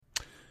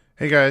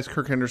Hey guys,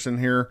 Kirk Henderson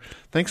here.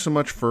 Thanks so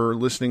much for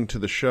listening to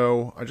the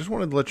show. I just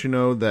wanted to let you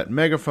know that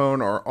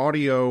Megaphone, our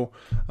audio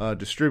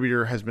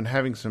distributor, has been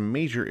having some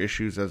major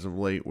issues as of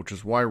late, which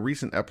is why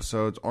recent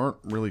episodes aren't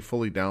really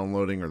fully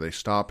downloading or they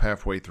stop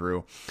halfway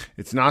through.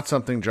 It's not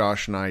something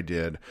Josh and I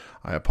did.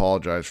 I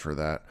apologize for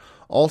that.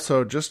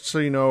 Also, just so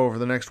you know, over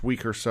the next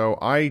week or so,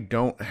 I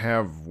don't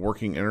have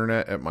working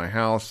internet at my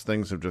house.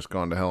 Things have just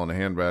gone to hell in a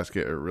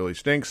handbasket. It really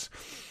stinks.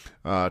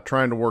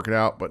 Trying to work it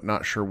out, but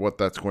not sure what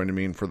that's going to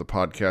mean for the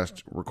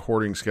podcast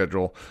recording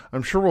schedule.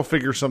 I'm sure we'll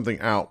figure something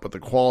out, but the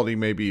quality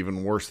may be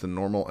even worse than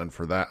normal, and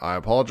for that, I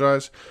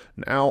apologize.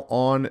 Now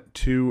on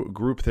to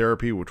group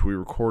therapy, which we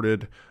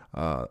recorded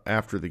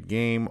after the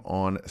game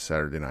on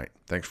Saturday night.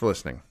 Thanks for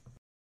listening.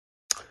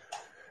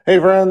 Hey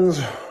friends,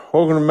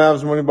 welcome to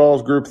Mavs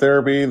Moneyball's group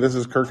therapy. This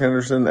is Kirk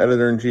Henderson,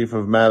 editor-in-chief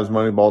of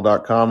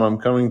MavsMoneyball.com. I'm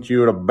coming to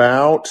you at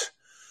about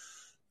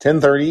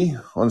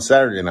 10:30 on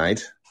Saturday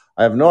night.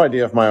 I have no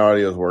idea if my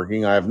audio is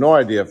working. I have no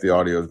idea if the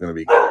audio is going to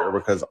be clear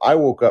because I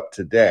woke up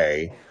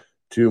today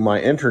to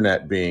my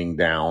internet being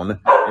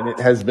down, and it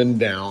has been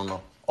down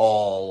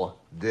all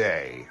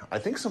day. I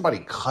think somebody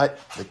cut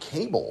the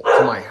cable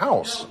to my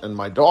house, and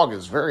my dog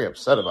is very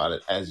upset about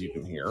it, as you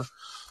can hear.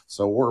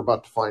 So we're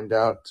about to find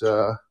out.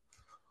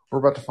 We're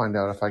about to find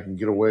out if I can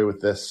get away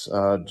with this,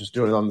 just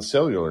doing it on the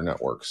cellular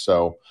network.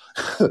 So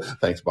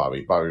thanks,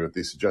 Bobby. Bobby with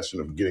the suggestion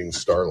of getting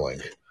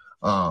Starlink.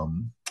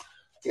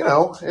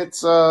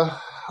 It's I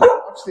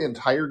watched the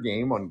entire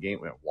game on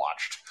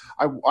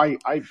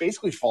I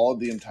basically followed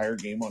the entire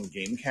game on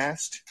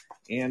Gamecast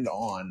and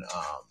on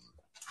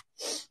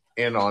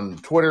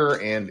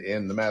Twitter and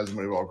in the Mavs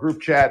Moneyball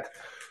group chat,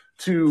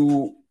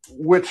 to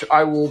which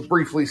I will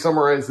briefly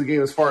summarize the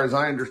game as far as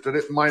I understood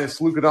it,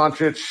 minus Luka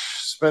Doncic,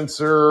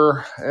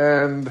 Spencer,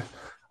 and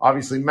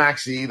obviously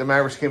Maxey. The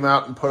Mavericks came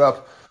out and put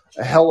up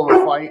a hell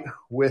of a fight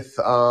with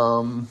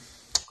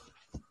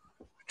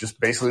just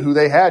basically who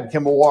they had.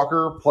 Kemba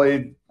Walker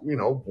played,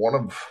 one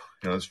of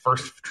his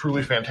first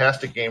truly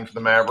fantastic game for the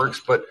Mavericks,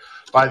 but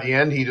by the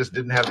end, he just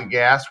didn't have the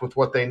gas with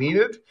what they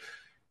needed.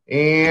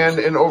 And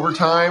in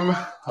overtime,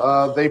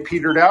 they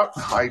petered out.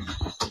 I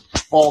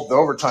followed the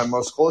overtime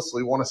most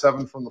closely, 1 of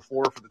 7 from the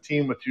floor for the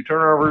team with 2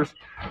 turnovers,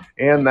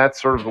 and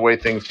that's sort of the way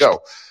things go.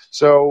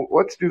 So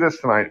let's do this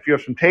tonight. If you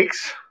have some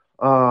takes,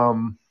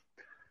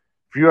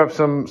 if you have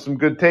some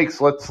good takes,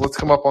 let's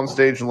come up on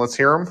stage and let's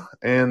hear them,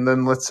 and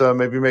then let's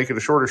maybe make it a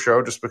shorter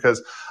show, just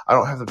because I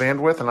don't have the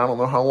bandwidth and I don't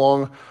know how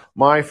long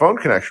my phone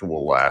connection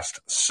will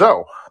last.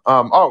 So,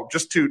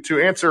 just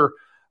to answer,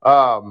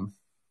 Robbie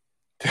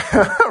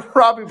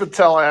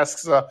Patel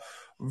asks a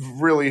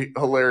really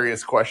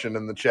hilarious question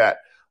in the chat.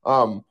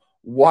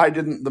 Why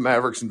didn't the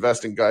Mavericks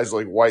invest in guys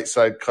like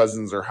Whiteside,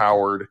 Cousins, or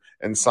Howard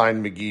and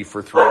sign McGee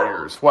for 3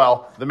 years?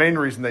 Well, the main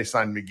reason they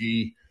signed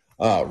McGee,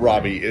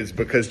 Robbie, is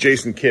because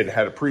Jason Kidd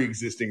had a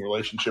pre-existing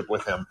relationship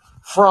with him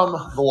from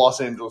the Los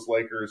Angeles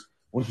Lakers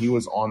when he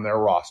was on their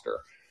roster.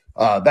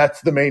 That's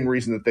the main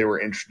reason that they were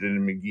interested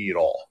in McGee at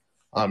all.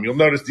 You'll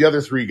notice the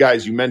other 3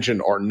 guys you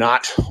mentioned are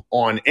not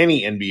on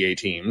any NBA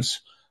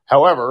teams.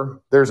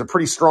 However, there's a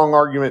pretty strong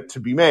argument to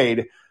be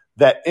made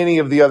that any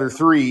of the other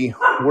 3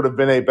 would have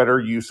been a better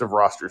use of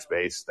roster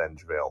space than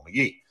JaVale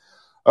McGee.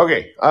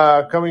 Okay,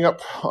 coming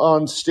up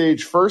on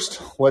stage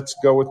first, let's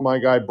go with my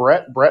guy,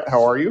 Brett. Brett,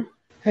 how are you?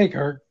 Hey,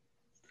 Kirk.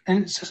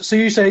 And so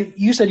you said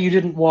you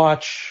didn't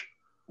watch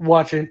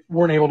it,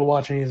 weren't able to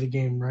watch any of the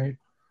game, right?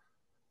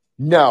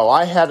 No,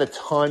 I had a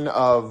ton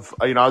of,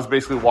 I was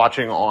basically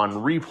watching on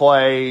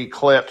replay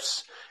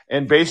clips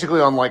and basically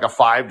on like a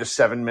 5 to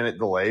 7 minute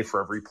delay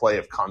for every play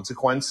of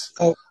consequence.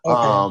 Oh,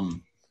 okay.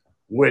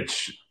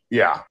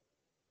 Yeah.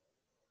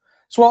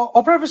 So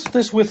I'll preface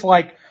this with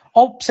I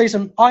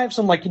have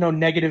some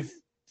negative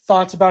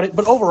thoughts about it,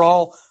 but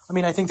overall,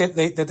 I think that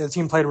the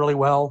team played really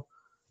well,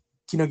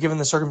 given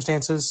the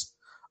circumstances.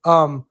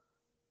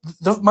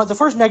 The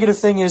first negative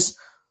thing is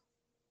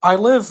I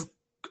live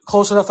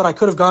close enough that I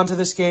could have gone to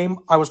this game.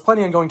 I was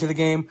planning on going to the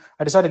game.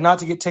 I decided not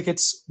to get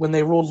tickets when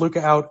they ruled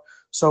Luka out.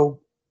 So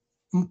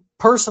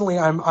personally,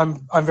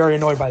 I'm very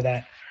annoyed by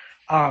that.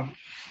 And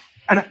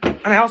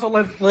I also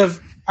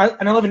live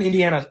in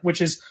Indiana,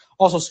 which is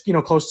also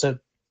close to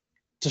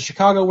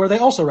Chicago, where they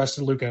also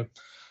rested Luka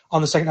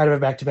on the second night of a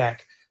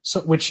back-to-back.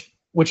 So which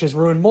has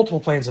ruined multiple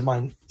plans of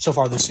mine so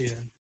far this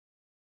season.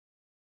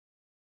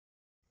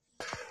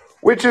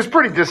 Which is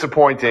pretty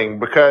disappointing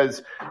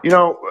because,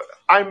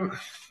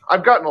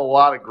 I've gotten a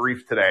lot of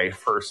grief today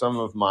for some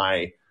of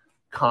my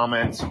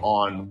comments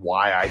on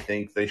why I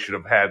think they should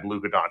have had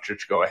Luka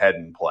Doncic go ahead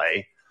and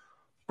play.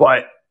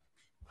 But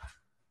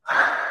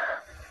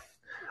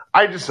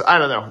I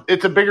don't know.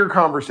 It's a bigger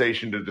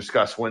conversation to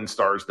discuss when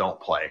stars don't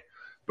play,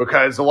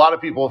 because a lot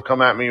of people have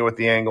come at me with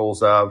the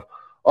angles of,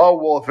 oh,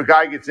 well, if a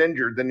guy gets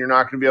injured, then you're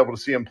not going to be able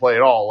to see him play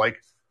at all.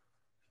 Like,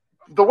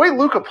 the way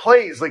Luka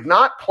plays,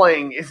 not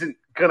playing isn't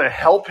going to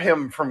help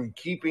him from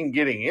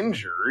getting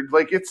injured.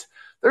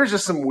 There's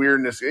just some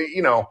weirdness.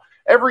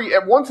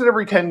 Once in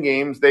every 10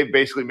 games, they've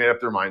basically made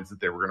up their minds that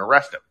they were going to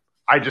rest him.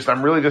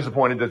 I'm really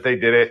disappointed that they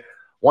did it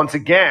once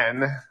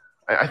again.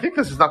 I think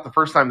this is not the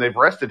first time they've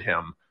rested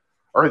him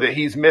or that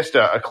he's missed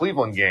a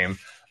Cleveland game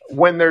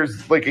when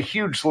there's like a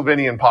huge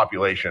Slovenian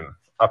population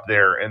up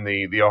there in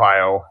the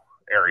Ohio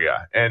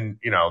area. And,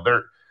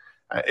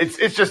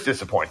 it's just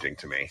disappointing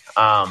to me.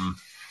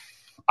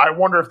 I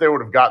wonder if they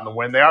would have gotten the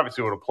win. They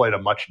obviously would have played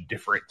a much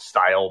different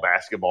style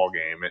basketball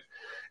game.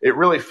 It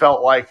really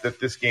felt like that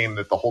this game,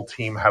 that the whole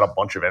team had a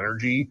bunch of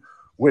energy,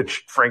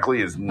 which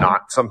frankly is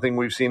not something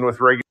we've seen with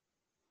regular.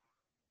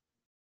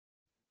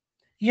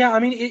 Yeah, I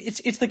mean,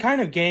 it's the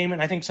kind of game,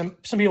 and I think some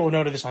people will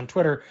notice this on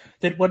Twitter,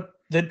 that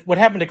what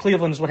happened to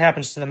Cleveland is what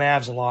happens to the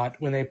Mavs a lot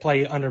when they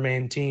play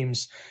undermanned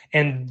teams,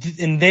 and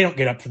they don't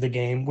get up for the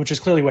game, which is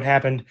clearly what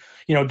happened.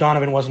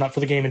 Donovan wasn't up for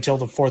the game until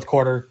the fourth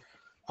quarter.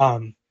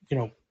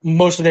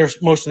 Most of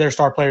their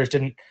star players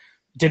didn't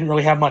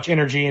really have much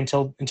energy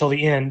until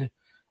the end.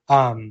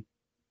 So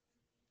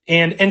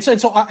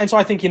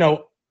I think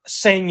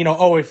saying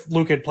if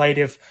Luke had played,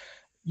 if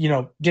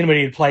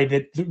Dinwiddie had played,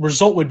 that the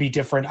result would be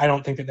different. I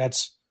don't think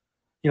that's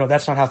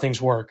not how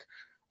things work.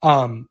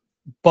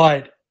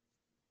 But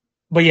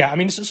yeah, I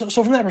mean, so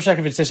from that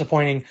perspective, it's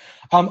disappointing.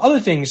 Other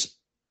things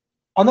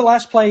on the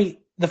last play,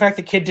 the fact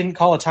that Kidd didn't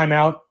call a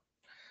timeout.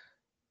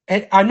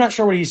 And I'm not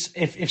sure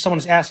if someone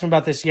has asked him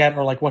about this yet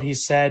or like what he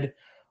said,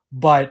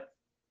 but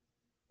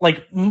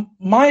like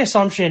my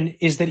assumption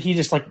is that he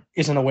just like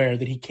isn't aware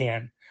that he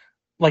can,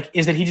 like,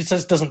 is that he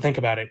just doesn't think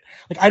about it.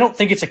 Like, I don't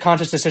think it's a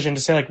conscious decision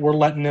to say like, we're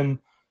letting him,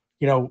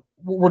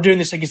 we're doing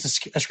this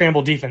against a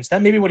scramble defense.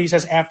 That may be what he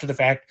says after the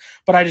fact,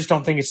 but I just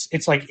don't think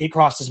it's like it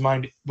crossed his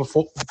mind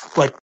before.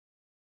 Like,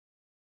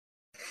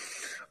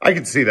 I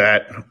can see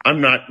that.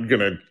 I'm not going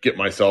to get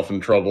myself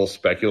in trouble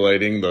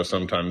speculating, though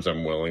sometimes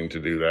I'm willing to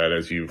do that,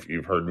 as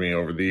you've heard me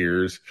over the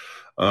years.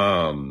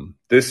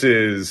 This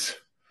is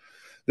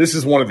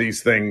one of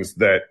these things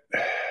that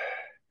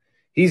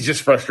he's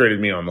just frustrated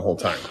me on the whole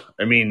time.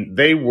 I mean,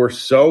 they were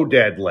so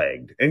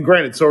dead-legged. And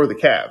granted, so are the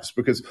Cavs,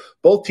 because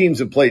both teams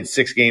have played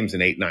 6 games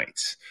in 8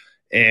 nights.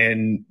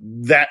 And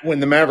that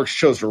when the Mavericks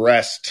chose to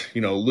rest,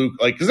 Luke,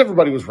 like, because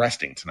everybody was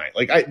resting tonight.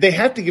 Like, they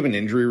have to give an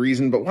injury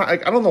reason, but I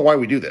don't know why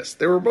we do this.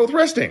 They were both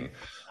resting.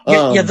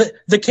 The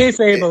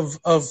kayfabe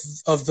of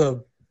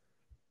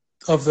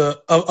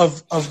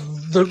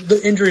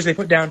the injuries they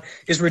put down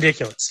is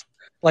ridiculous.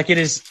 Like, it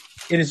is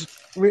an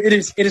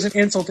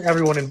insult to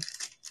everyone.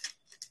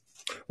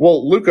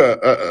 Well,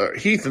 Luka,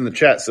 Heath in the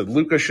chat said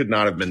Luka should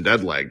not have been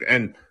dead-legged,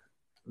 and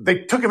they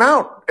took him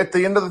out at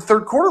the end of the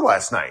third quarter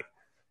last night.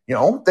 We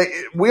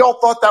all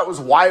thought that was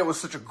why it was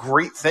such a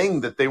great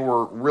thing that they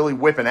were really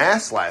whipping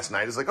ass last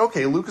night. It's like,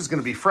 okay, Luka's going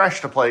to be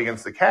fresh to play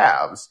against the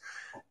Cavs.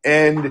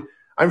 And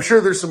I'm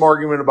sure there's some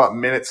argument about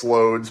minutes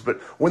loads,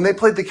 but when they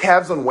played the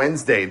Cavs on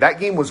Wednesday, that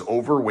game was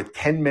over with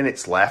 10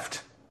 minutes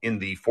left in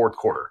the fourth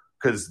quarter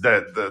because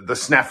the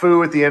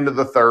snafu at the end of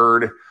the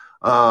third,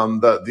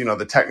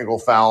 the technical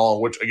foul,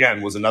 which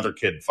again was another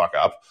kid fuck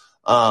up.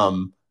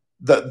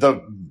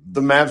 The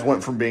Mavs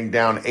went from being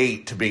down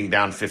 8 to being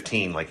down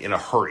 15, like in a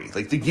hurry.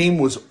 Like the game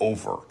was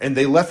over, and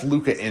they left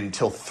Luka in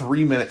till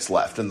 3 minutes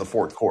left in the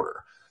fourth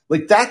quarter.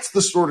 Like that's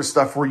the sort of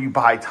stuff where you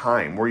buy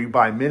time, where you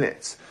buy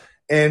minutes,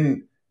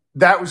 and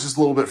that was just a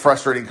little bit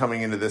frustrating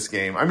coming into this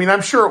game. I mean,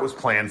 I'm sure it was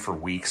planned for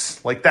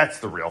weeks. Like that's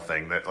the real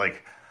thing that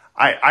like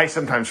I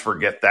sometimes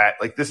forget that.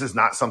 Like this is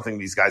not something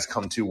these guys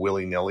come to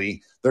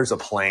willy-nilly. There's a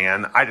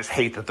plan. I just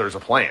hate that there's a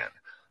plan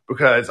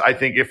because I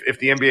think if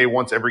the NBA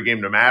wants every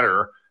game to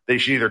matter, they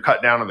should either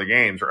cut down on the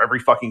games or every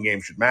fucking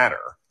game should matter.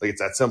 Like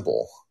it's that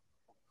simple.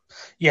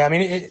 Yeah, I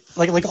mean,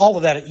 like all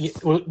of that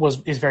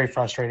is very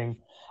frustrating.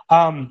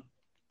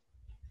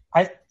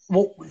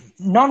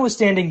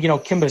 Notwithstanding,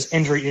 Kemba's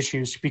injury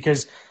issues,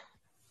 because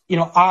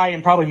I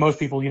and probably most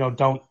people,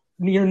 don't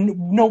we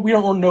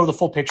don't know the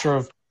full picture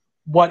of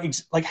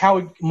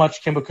how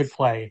much Kemba could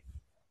play.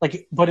 But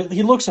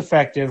he looks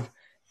effective,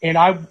 and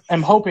I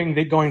am hoping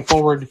that going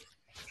forward,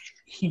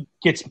 he's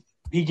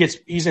in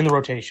the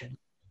rotation.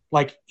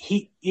 Like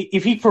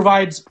if he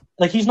provides,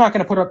 like he's not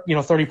going to put up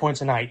 30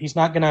 points a night. He's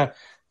not going to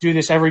do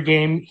this every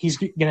game. He's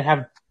going to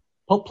have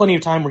plenty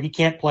of time where he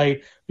can't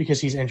play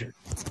because he's injured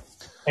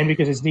and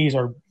because his knees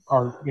are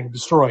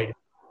destroyed.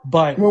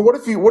 But well, what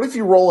if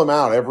you roll him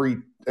out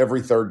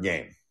every third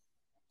game,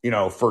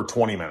 for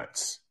 20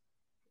 minutes?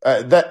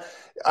 That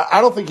I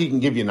don't think he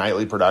can give you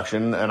nightly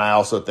production, and I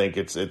also think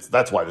it's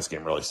that's why this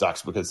game really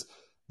sucks because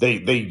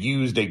they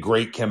used a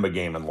great Kemba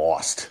game and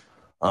lost.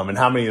 And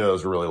how many of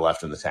those are really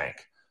left in the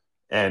tank?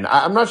 And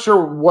I'm not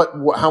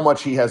sure how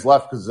much he has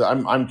left because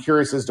I'm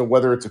curious as to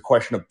whether it's a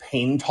question of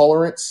pain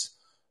tolerance,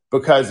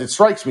 because it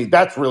strikes me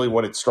that's really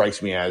what it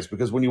strikes me as,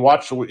 because when you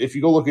watch, if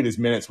you go look at his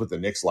minutes with the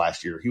Knicks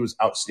last year, he was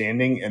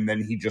outstanding, and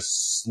then he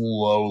just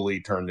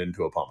slowly turned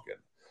into a pumpkin,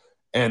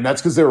 and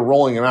that's because they were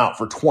rolling him out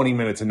for 20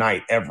 minutes a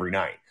night every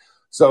night.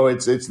 So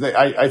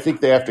I think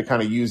they have to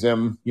kind of use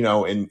him,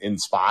 in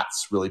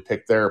spots, really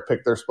pick their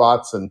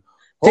spots, and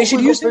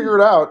hopefully they'll figure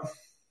it out.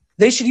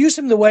 They should use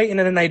him the way, in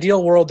an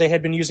ideal world, they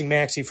had been using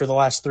Maxey for the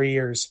last 3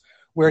 years,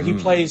 where he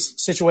plays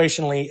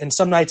situationally, and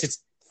some nights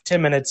it's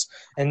 10 minutes,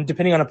 and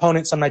depending on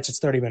opponent, some nights it's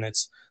 30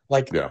 minutes.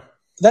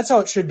 That's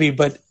how it should be.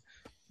 But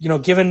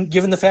given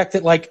the fact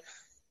that, like,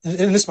 and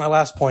this is my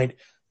last point,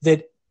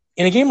 that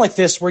in a game like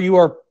this where you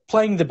are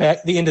playing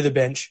the end of the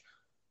bench,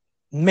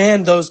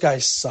 man, those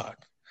guys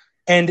suck.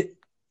 And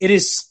it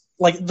is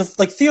like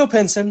Theo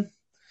Pinson,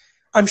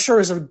 I'm sure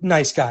is a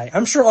nice guy.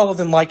 I'm sure all of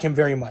them like him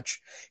very much.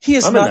 He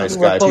is not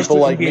anywhere close to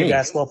an NBA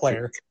basketball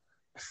player.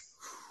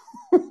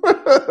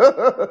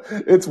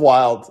 It's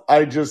wild.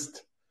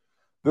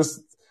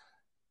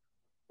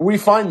 We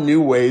find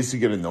new ways to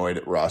get annoyed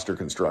at roster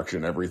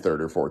construction every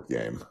third or fourth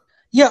game.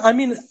 Yeah, I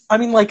mean,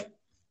 like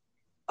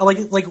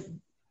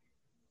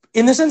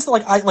in the sense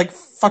that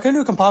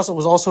Facundo Campazzo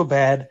was also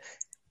bad,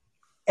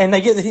 and I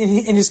get that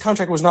in his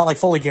contract was not like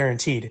fully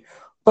guaranteed,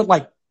 but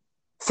like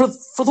for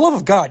the love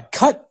of God,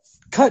 cut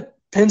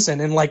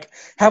Pinson and like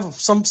have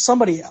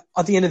somebody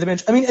at the end of the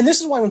bench. I mean, and this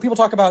is why when people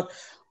talk about,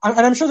 and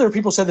I'm sure there are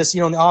people said this,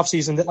 in the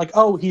offseason that like,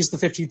 oh, he's the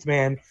 15th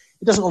man.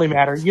 It doesn't really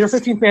matter. Your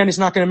 15th man is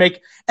not going to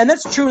make, and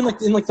that's true in the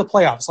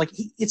playoffs. Like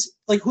it's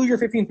like who your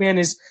 15th man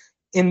is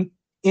in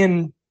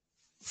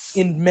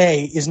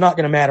May is not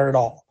going to matter at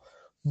all.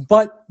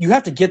 But you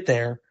have to get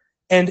there,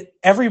 and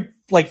every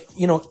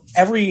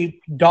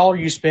dollar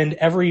you spend,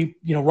 every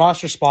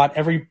roster spot,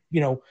 every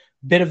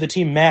bit of the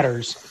team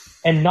matters.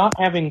 And not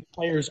having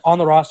players on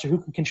the roster who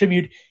can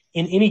contribute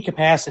in any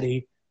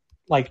capacity,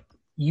 like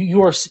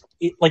you are,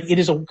 it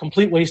is a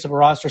complete waste of a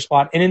roster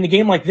spot. And in the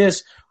game like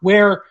this,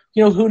 where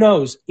who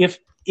knows if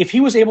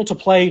he was able to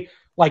play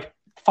like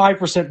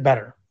 5%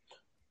 better,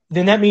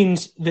 then that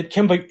means that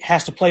Kemba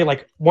has to play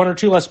like 1 or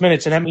 2 less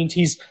minutes, and that means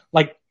he's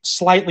like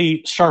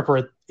slightly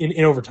sharper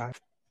in overtime.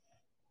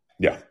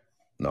 Yeah,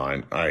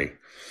 no,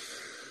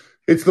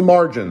 it's the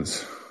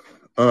margins.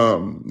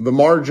 The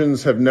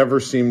margins have never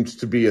seemed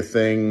to be a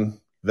thing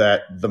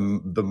that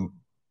the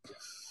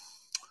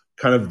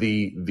kind of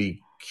the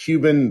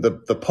Cuban,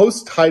 the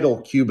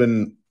post-title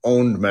Cuban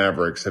owned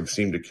Mavericks have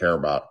seemed to care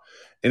about.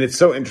 And it's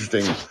so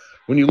interesting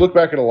when you look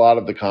back at a lot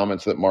of the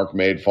comments that Mark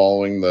made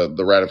following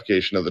the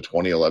ratification of the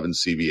 2011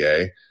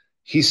 CBA,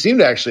 he seemed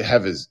to actually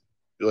have his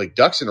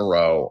ducks in a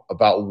row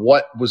about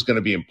what was going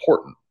to be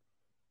important.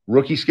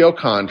 Rookie scale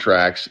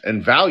contracts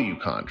and value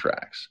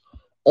contracts.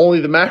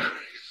 Only the Mavericks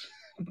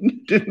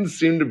didn't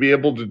seem to be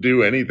able to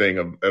do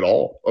anything at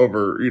all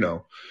over,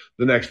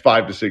 the next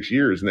 5 to 6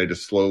 years. And they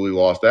just slowly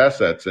lost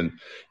assets. And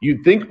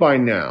you'd think by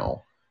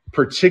now,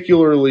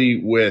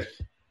 particularly with,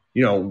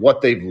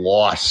 what they've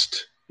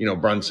lost,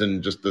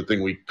 Brunson, just the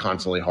thing we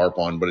constantly harp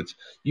on, but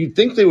you'd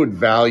think they would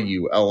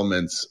value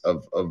elements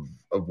of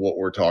what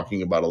we're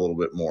talking about a little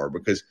bit more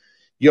because,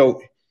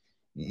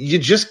 you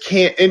just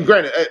can't. And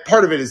granted,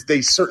 part of it is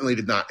they certainly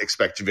did not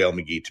expect JaVale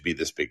McGee to be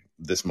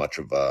this much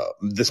of a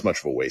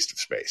waste of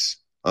space.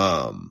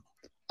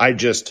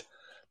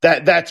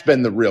 That's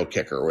been the real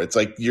kicker. Where it's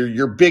like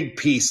your big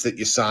piece that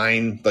you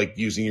sign, like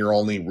using your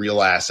only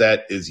real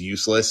asset is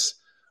useless.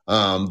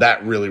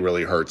 That really,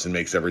 really hurts and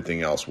makes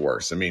everything else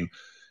worse. I mean,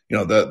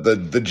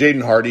 the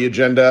Jaden Hardy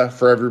agenda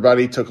for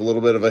everybody took a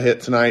little bit of a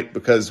hit tonight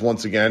because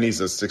once again,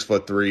 he's a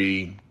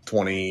 6'3",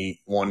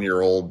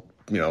 21-year-old,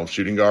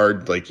 shooting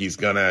guard. Like it's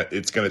gonna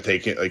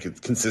take it.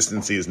 Like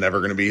consistency is never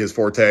going to be his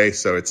forte.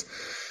 So it's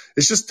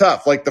just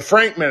tough. Like the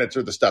Frank minutes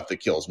are the stuff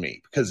that kills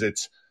me because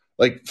it's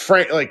like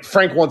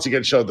Frank once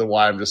again showed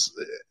why I'm just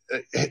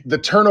the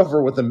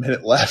turnover with a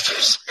minute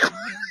left.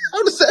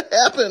 How does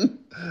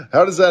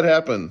that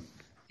happen?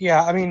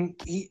 Yeah, I mean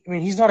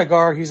he's not a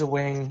guard. He's a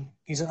wing.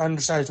 He's an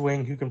undersized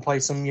wing who can play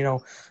some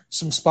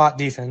spot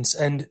defense.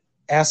 And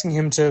asking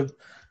him to,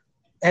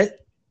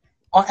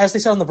 as they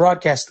said on the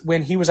broadcast,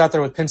 when he was out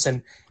there with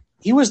Pinson,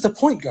 he was the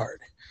point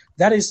guard.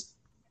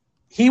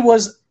 He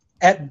was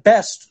at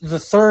best the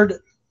third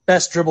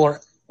best dribbler,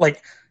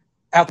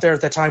 out there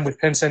at that time with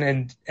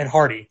Pinson and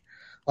Hardy.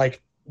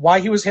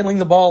 Why he was handling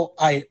the ball,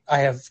 I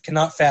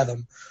cannot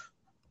fathom.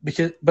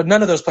 But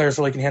none of those players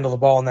really can handle the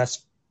ball, and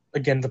that's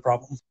again the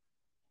problem.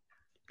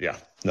 Yeah,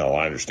 no,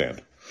 I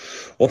understand.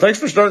 Well, thanks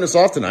for starting us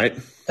off tonight.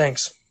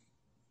 Thanks.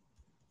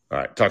 All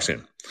right, talk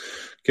soon.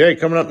 Okay,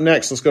 coming up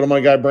next, let's go to my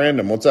guy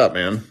Brandon. What's up,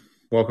 man?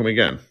 Welcome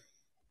again.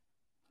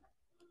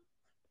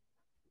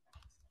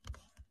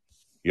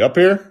 You up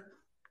here?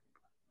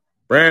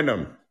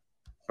 Brandon.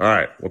 All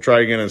right, we'll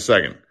try again in a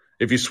second.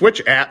 If you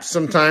switch apps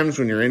sometimes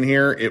when you're in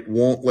here, it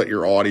won't let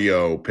your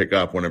audio pick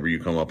up whenever you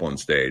come up on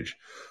stage.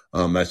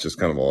 That's just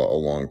kind of a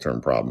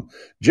long-term problem.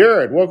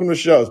 Jared, welcome to the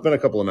show. It's been a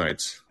couple of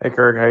nights. Hey,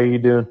 Kirk. How you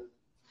doing?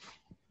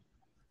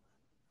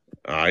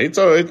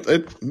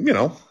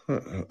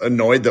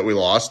 Annoyed that we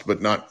lost,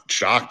 but not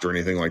shocked or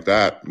anything like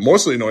that.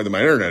 Mostly annoyed that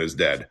my internet is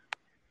dead.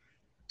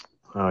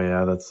 Oh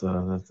yeah, that's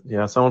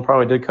someone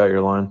probably did cut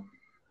your line.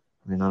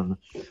 I mean, I don't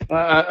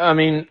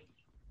know.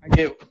 I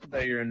get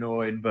that you're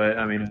annoyed, but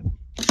I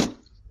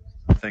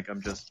think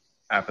I'm just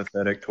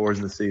apathetic towards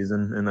the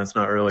season, and that's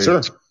not really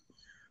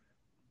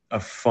a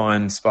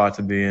fun spot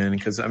to be in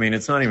because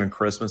it's not even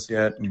Christmas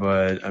yet,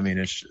 but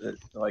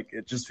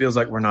it just feels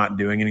like we're not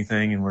doing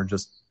anything and we're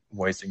just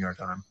wasting our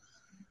time.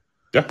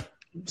 Yeah.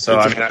 So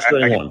I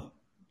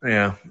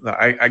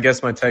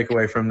guess my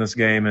takeaway from this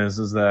game is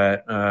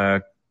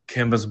that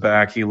Kimba's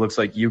back. He looks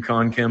like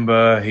Yukon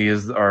Kimba. He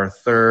is our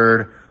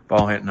third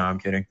ball hand. No, I'm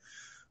kidding.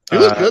 He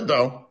looked good,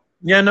 though.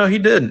 Yeah, no, he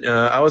did.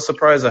 I was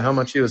surprised at how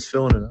much he was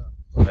filling it up.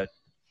 But,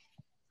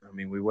 I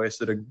mean, we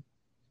wasted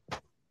a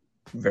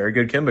very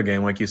good Kimba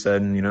game, like you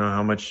said. And,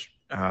 how much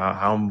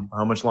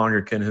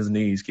longer can his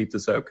knees keep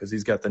this up? Because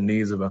he's got the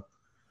knees of a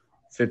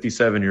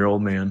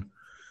 57-year-old man.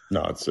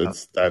 No, it's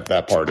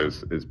that part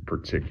is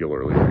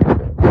particularly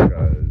painful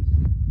because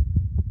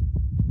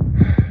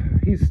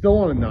he's still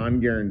on a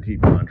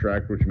non-guaranteed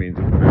contract, which means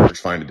if the Mavericks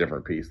find a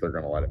different piece, they're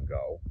going to let him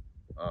go.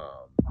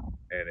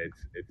 And it's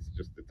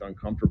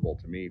uncomfortable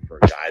to me for a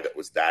guy that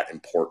was that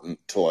important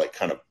to like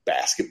kind of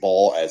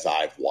basketball as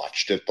I've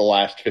watched it the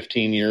last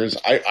 15 years.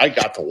 I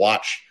got to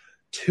watch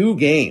 2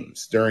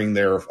 games during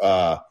their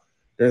Final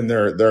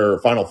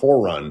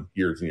Four run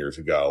years and years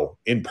ago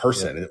in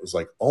person, and it was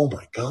like, oh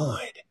my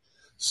God.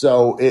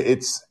 So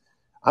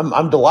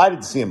I'm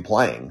delighted to see him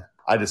playing.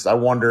 I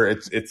wonder,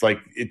 it's like,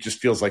 it just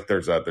feels like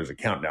there's a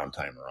countdown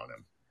timer on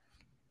him.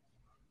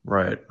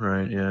 Right.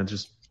 Yeah.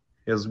 Just,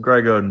 he has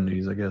Greg Oden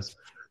knees, I guess.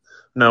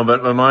 No,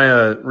 but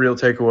my real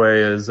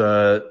takeaway is,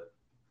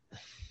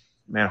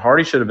 man,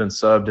 Hardy should have been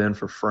subbed in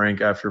for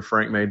Frank after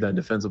Frank made that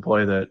defensive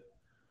play that,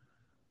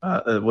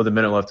 with a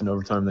minute left in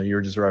overtime that you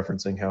were just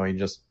referencing, how he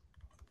just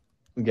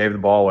gave the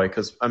ball away.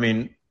 Because, I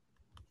mean,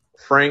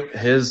 Frank,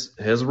 his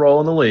role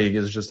in the league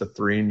is just a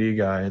 3-and-D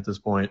guy at this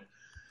point.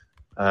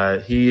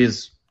 He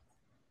is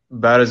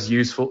about as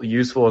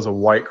useful as a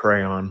white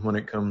crayon when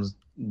it comes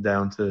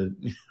down to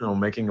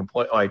making a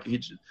play. Like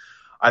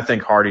I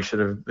think Hardy should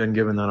have been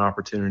given that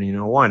opportunity.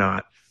 Why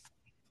not?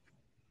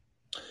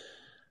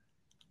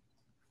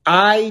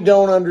 I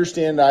don't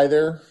understand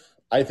either.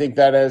 I think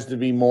that has to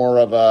be more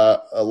of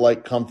a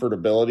like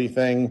comfortability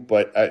thing,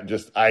 but I don't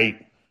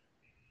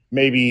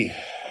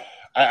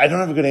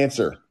have a good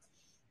answer.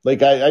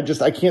 Like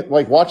I can't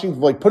like watching,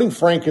 like putting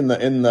Frank in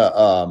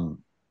the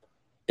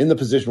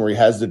position where he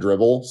has the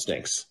dribble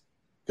stinks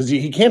because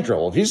he can't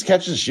dribble. If he just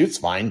catches and shoots,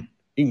 fine,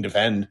 he can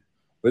defend.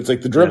 But it's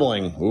like the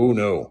dribbling. Yeah. Oh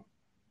no.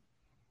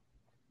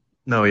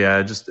 No,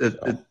 yeah,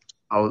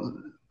 all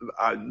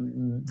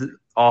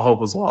hope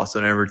was lost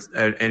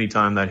at any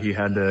time that he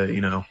had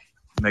to,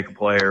 make a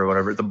play or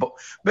whatever.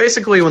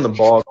 Basically, when the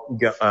ball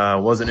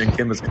wasn't in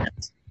Kimba's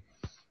hands,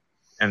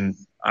 and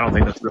I don't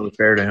think that's really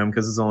fair to him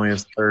because it's only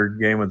his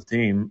 3rd game with the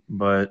team.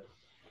 But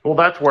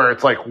that's where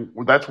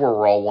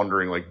we're all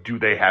wondering, like, do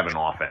they have an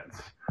offense?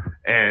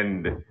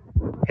 And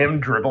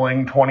him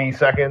dribbling 20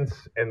 seconds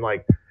and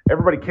like.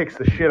 Everybody kicks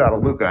the shit out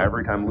of Luka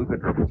every time Luka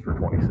dribbles for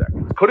 20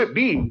 seconds. Could it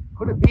be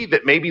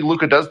that maybe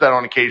Luka does that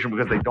on occasion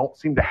because they don't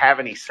seem to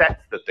have any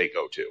sets that they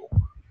go to?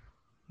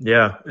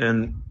 Yeah,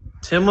 and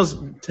Tim was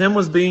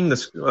being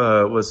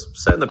was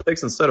setting the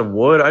picks instead of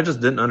Wood. I just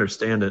didn't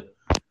understand it.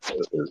 It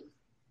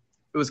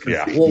was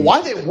confusing. Yeah. Well,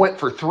 why they went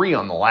for 3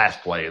 on the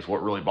last play is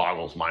what really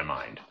boggles my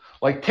mind.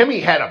 Like Timmy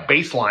had a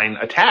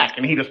baseline attack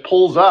and he just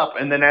pulls up,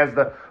 and then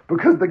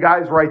because the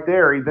guy's right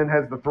there, he then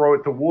has to throw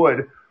it to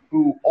Wood,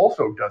 who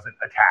also doesn't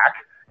attack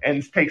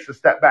and takes a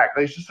step back.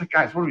 It's just like,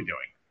 guys, what are we doing?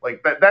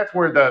 Like that's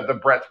where the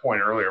Brett's point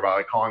earlier about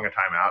like calling a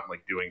timeout and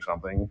like doing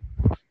something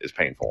is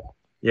painful.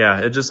 Yeah,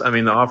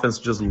 the offense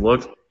just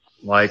looked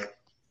like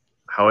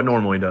how it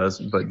normally does,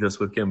 but just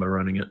with Kimba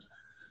running it.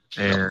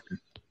 And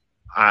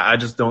I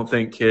just don't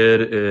think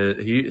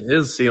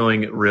his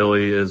ceiling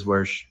really is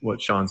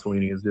what Sean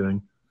Sweeney is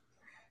doing.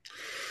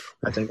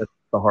 I think that's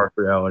the harsh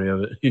reality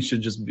of it. He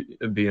should just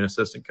be an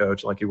assistant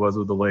coach like he was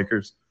with the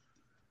Lakers.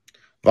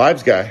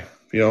 Vibes guy,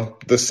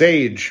 the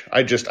sage.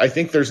 I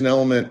think there's an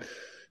element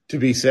to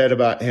be said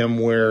about him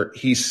where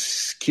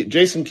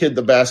Jason Kidd,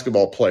 the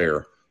basketball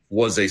player,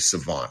 was a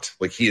savant.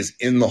 Like he is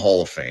in the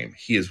Hall of Fame.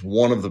 He is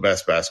one of the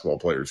best basketball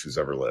players who's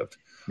ever lived.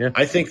 Yeah.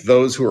 I think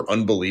those who are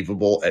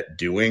unbelievable at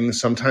doing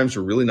sometimes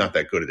are really not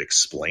that good at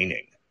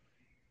explaining.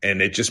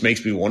 And it just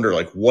makes me wonder,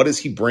 like, what does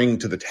he bring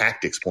to the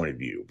tactics point of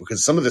view?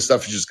 Because some of this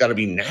stuff has just got to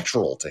be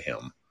natural to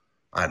him.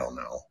 I don't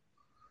know.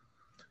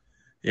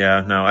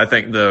 Yeah, no, I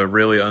think the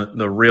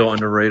real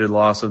underrated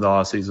loss of the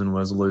offseason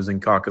was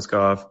losing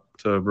Kokoskov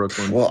to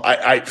Brooklyn. Well,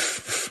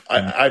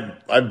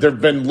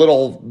 there've been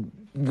little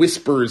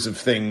whispers of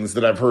things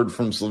that I've heard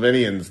from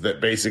Slovenians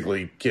that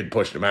basically Kidd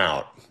pushed him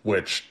out,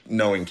 which,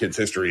 knowing Kidd's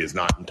history, is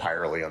not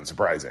entirely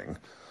unsurprising.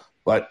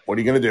 But what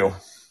are you going to do?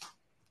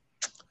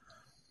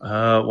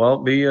 Well,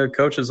 be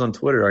coaches on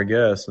Twitter, I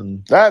guess.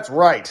 And that's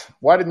right.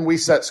 Why didn't we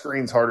set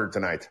screens harder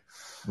tonight?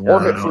 Yeah,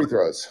 or hit free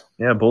throws?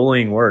 Yeah,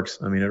 bullying works.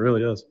 I mean, it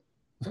really does.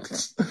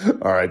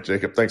 All right,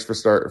 Jacob. Thanks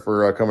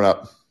for coming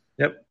up.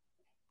 Yep.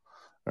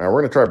 All right,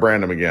 we're gonna try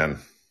Brandon again.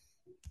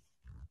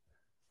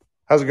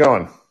 How's it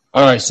going?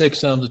 All right, 6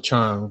 times a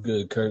charm.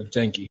 Good, Kurt.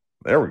 Thank you.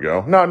 There we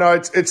go. No,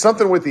 it's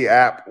something with the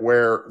app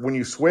where when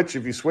you switch,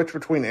 if you switch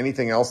between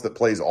anything else that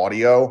plays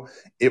audio,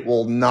 it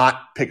will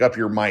not pick up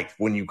your mic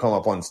when you come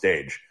up on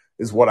stage.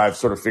 Is what I've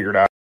sort of figured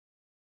out.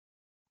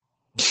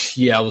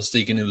 Yeah, I was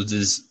thinking it was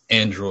this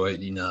Android.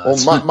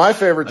 Well, my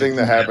favorite thing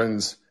that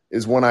happens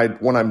is when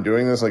I'm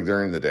doing this like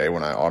during the day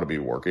when I ought to be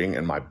working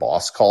and my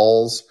boss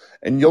calls,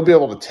 and you'll be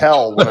able to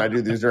tell when I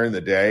do these during the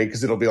day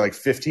because it'll be like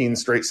 15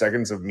 straight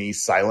seconds of me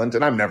silent,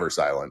 and I'm never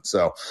silent.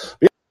 So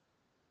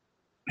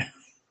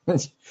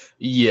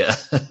yeah,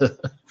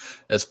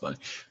 that's funny.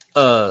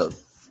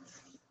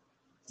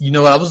 You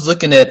know, I was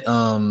looking at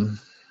kind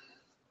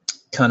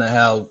of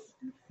how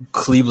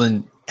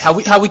Cleveland, how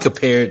we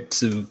compared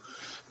to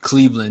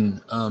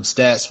Cleveland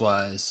stats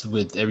wise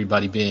with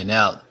everybody being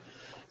out.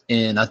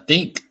 And I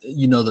think,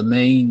 you know, the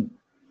main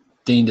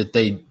thing that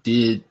they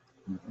did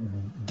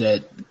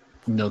that,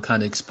 you know,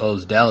 kind of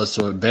exposed Dallas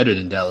or better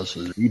than Dallas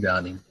was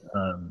rebounding.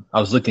 I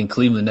was looking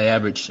Cleveland, they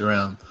averaged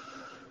around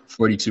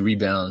 42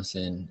 rebounds,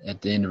 and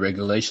at the end of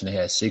regulation, they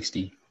had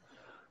 60.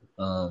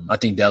 I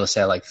think Dallas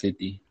had like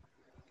 50.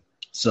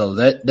 So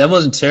that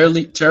wasn't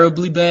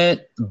terribly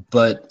bad,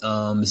 but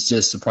it's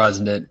just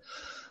surprising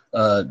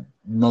that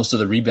most of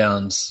the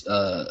rebounds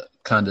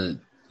kind of,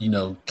 you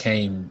know,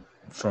 came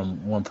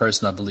from one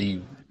person, I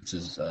believe, which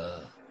is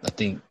I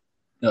think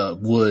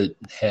Wood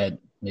had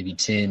maybe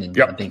 10,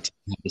 and I think 10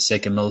 had the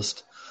second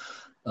most.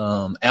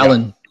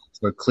 Allen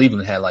for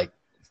Cleveland had like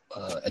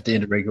at the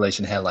end of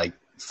regulation had like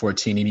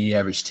 14, and he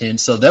averaged 10.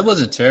 So that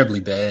wasn't terribly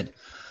bad.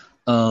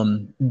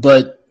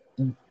 But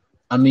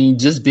I mean,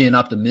 just being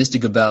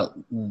optimistic about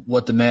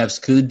what the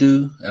Mavs could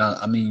do.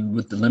 I mean,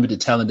 with the limited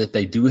talent that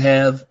they do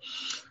have,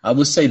 I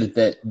would say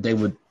that they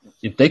would,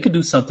 if they could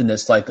do something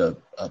that's like a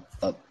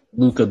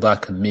Luka by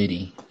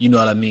committee, you know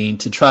what I mean,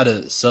 to try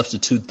to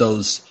substitute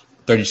those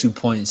 32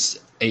 points,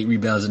 8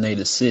 rebounds, and 8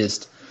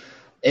 assists,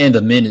 and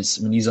the minutes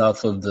when he's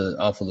off of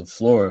the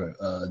floor,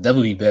 that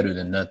would be better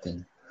than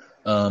nothing.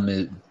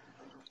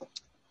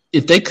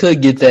 If they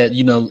could get that,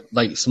 you know,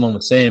 like someone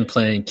was saying,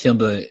 playing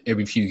Kemba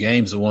every few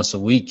games or once a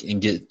week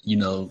and get, you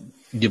know,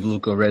 give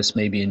Luka a rest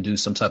maybe and do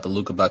some type of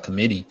Luka by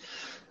committee,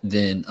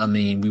 then, I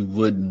mean, we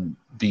wouldn't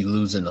be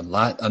losing a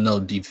lot. I know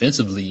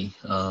defensively,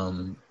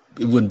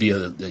 it wouldn't be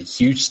a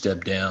huge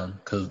step down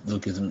because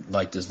Luka isn't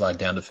like this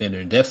lockdown defender,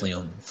 and definitely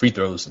on free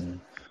throws and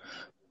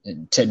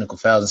technical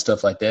fouls and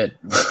stuff like that,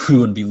 we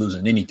wouldn't be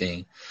losing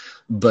anything.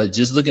 But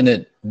just looking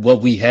at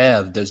what we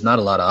have, there's not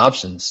a lot of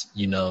options,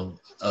 you know,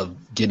 of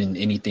getting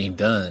anything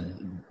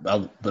done.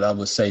 But I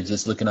would say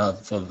just looking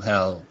off of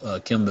how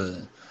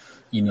Kemba,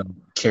 you know,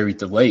 carried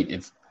the weight,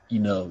 if, you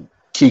know,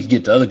 he could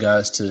get the other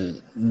guys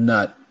to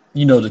not,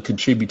 you know, to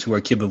contribute to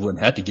where Kemba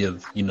wouldn't have to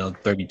give, you know,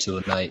 32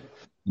 a night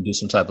and do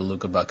some type of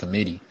Luka by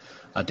committee,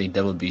 I think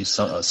that would be a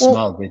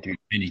small victory,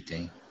 if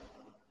anything.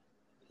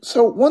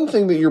 So one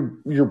thing that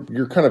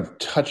you're kind of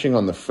touching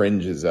on the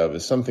fringes of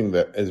is something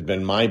that has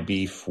been my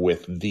beef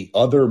with the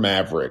other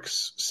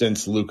Mavericks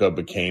since Luka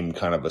became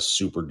kind of a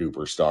super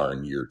duper star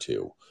in year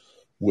 2,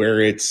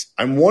 where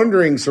I'm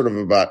wondering sort of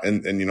about,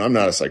 and you know, I'm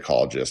not a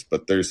psychologist,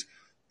 but there's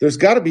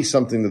got to be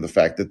something to the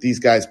fact that these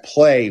guys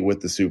play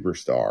with the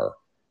superstar,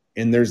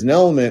 and there's an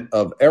element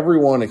of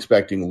everyone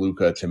expecting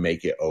Luka to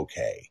make it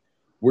okay.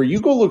 Where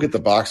you go look at the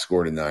box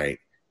score tonight,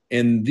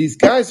 and these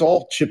guys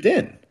all chipped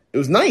in. It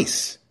was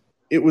nice.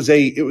 It was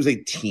a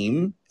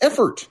team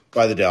effort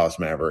by the Dallas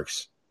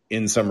Mavericks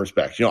in some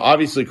respects. You know,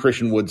 obviously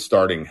Christian Wood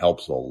starting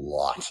helps a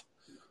lot.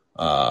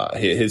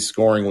 His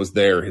scoring was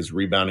there, his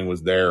rebounding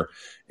was there,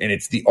 and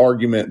it's the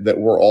argument that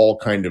we're all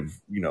kind of,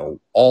 you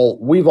know,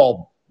 we've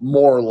all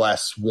more or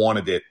less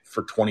wanted it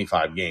for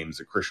 25 games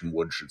that Christian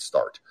Wood should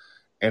start.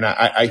 And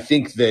I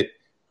think that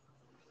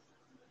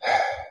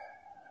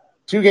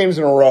 2 games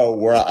in a row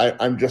where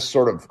I'm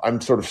sort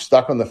of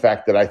stuck on the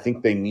fact that I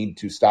think they need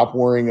to stop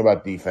worrying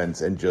about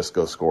defense and just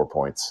go score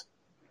points.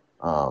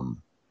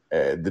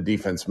 The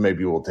defense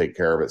maybe will take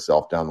care of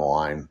itself down the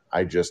line.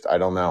 I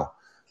don't know.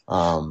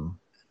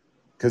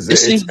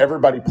 Because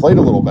everybody played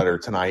a little better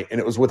tonight, and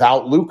it was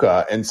without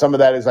Luka. And some of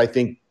that is, I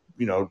think,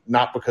 you know,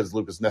 not because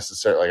Luka's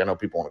necessarily, like, I know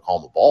people want to call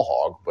him a ball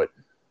hog, but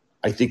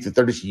I think that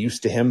they're just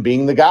used to him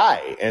being the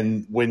guy.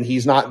 And when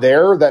he's not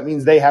there, that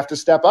means they have to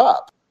step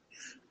up.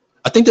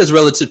 I think that's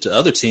relative to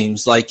other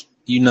teams. Like,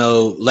 you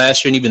know,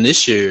 last year and even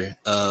this year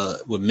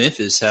with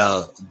Memphis,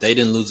 how they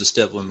didn't lose a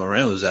step when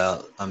Morant was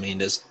out. I mean,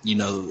 that's, you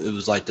know, it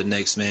was like the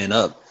next man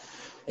up.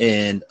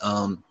 And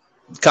kind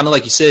of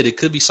like you said, it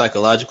could be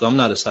psychological. I'm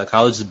not a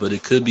psychologist, but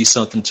it could be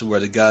something to where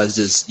the guys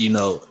just, you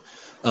know,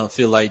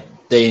 feel like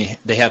they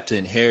have to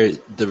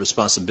inherit the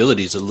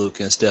responsibilities of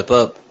Luka and step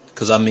up.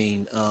 Because, I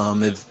mean,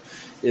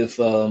 if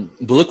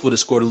Bullock would have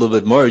scored a little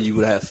bit more, you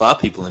would have 5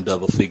 people in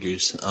double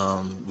figures,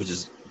 which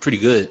is pretty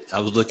good.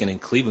 I was looking in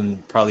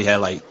Cleveland, probably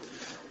had like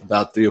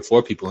about 3 or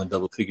 4 people in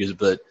double figures.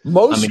 But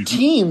most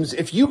teams,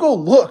 if you go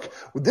look,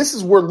 this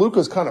is where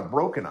Luka's kind of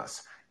broken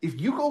us. If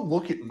you go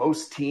look at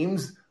most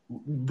teams,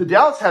 the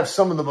Dallas have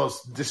some of the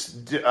most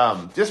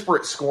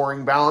disparate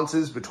scoring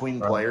balances between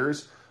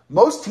players.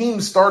 Most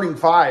teams starting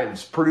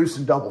 5s produce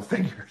in double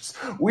figures.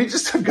 We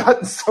just have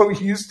gotten so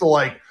used to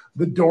like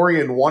the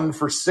Dorian 1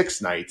 for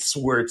 6 nights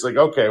where it's like,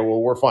 okay, well,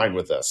 we're fine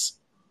with this.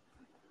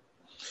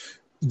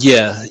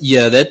 Yeah,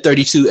 that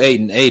 32, 8,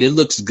 and 8, it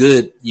looks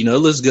good. You know, it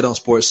looks good on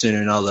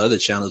SportsCenter and all the other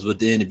channels. But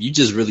then if you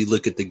just really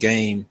look at the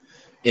game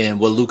and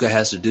what Luka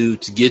has to do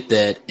to get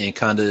that, and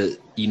kind of,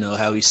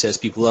 how he sets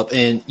people up.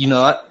 And,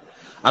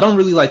 I don't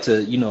really like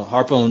to,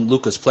 harp on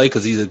Luka's play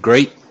because he's a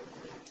great,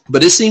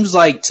 but it seems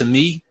like to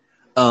me,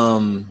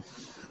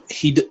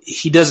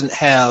 he doesn't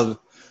have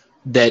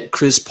that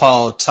Chris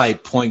Paul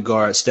type point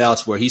guard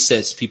styles where he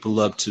sets people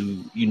up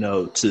to,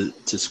 to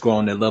score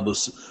on their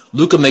levels.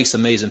 Luka makes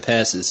amazing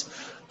passes.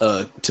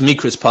 To me,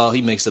 Chris Paul,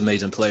 he makes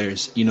amazing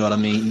players. You know what I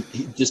mean?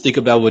 Just think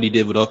about what he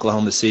did with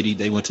Oklahoma City.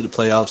 They went to the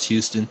playoffs.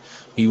 Houston,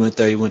 he went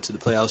there. He went to the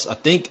playoffs. I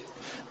think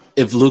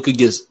if Luka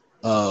gets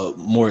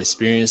more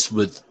experience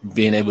with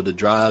being able to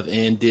drive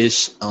and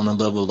dish on a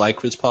level like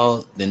Chris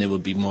Paul, then it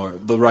would be more.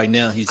 But right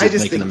now, he's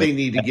just making. They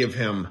need to give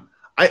him.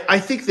 I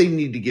think they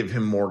need to give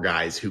him more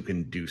guys who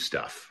can do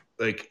stuff.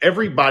 Like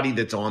everybody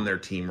that's on their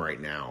team right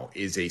now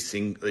is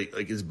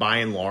is by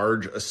and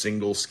large a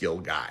single skill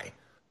guy.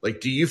 Like,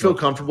 do you feel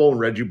comfortable when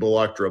Reggie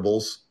Bullock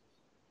dribbles?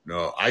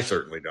 No, I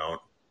certainly don't.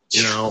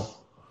 So,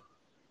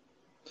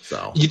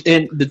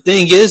 and the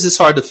thing is, it's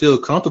hard to feel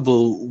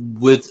comfortable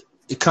with.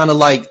 It kind of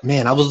like,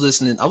 man, I was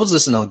listening on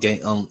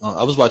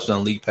I was watching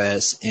on League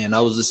Pass, and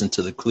I was listening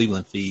to the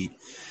Cleveland feed,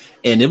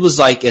 and it was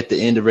like at the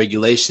end of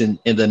regulation,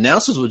 and the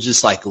announcers were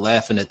just like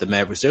laughing at the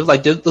Mavericks. They were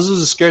like, "Those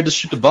are scared to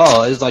shoot the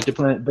ball." It's like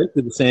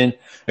they're saying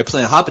they're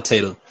playing hot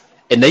potato.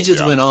 And they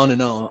just went on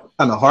and on,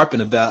 kind of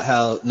harping about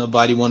how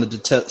nobody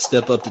wanted to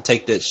step up to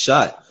take that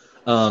shot.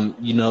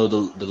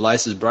 The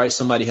lights is bright.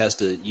 Somebody has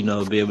to,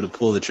 be able to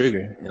pull the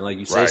trigger. And like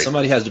you said,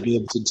 somebody has to be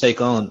able to take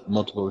on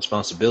multiple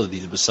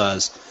responsibilities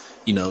besides,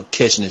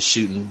 catching and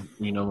shooting,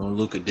 when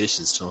Luka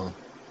dishes to him.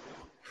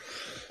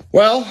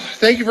 Well,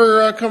 thank you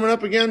for coming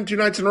up again 2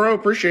 nights in a row.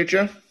 Appreciate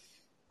you.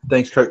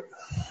 Thanks, Kurt.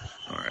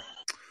 All right.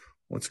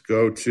 Let's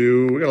go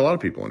to – we got a lot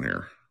of people in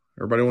here.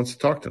 Everybody wants to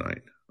talk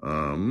tonight.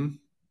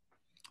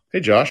 Hey,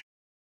 Josh.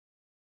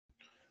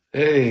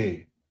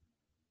 Hey.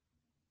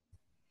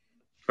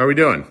 How are we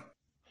doing?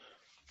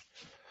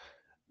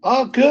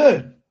 Oh,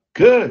 good.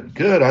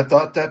 I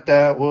thought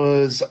that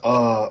was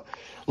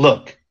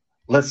look,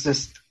 let's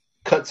just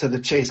cut to the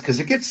chase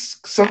because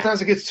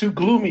sometimes it gets too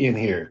gloomy in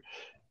here.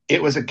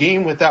 It was a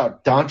game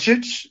without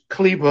Doncic,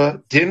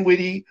 Kleber,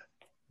 Dinwiddie,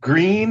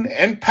 Green,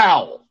 and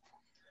Powell.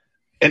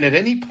 And at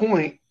any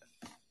point,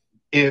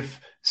 if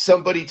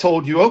somebody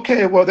told you,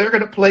 okay, well, they're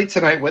going to play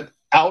tonight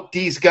without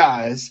these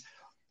guys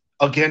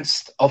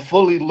against a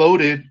fully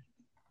loaded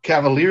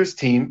Cavaliers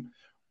team,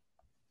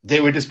 they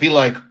would just be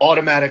like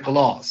automatic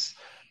loss.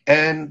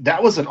 And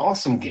that was an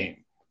awesome game.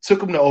 Took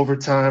them to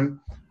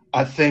overtime.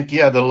 I think,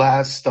 the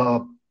last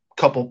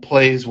couple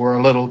plays were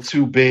a little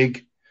too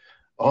big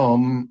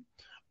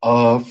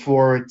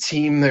for a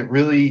team that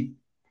really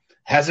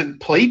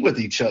hasn't played with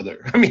each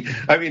other. I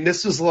mean,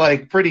 this was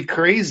like pretty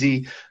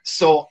crazy.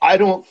 So I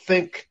don't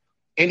think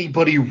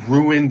anybody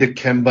ruined a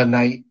Kemba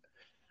night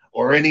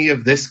or any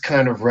of this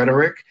kind of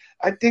rhetoric.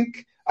 I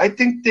think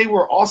they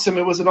were awesome.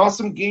 It was an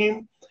awesome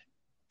game.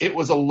 It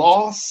was a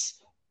loss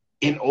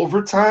in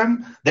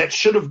overtime that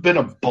should have been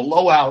a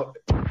blowout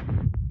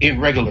in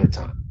regular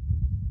time.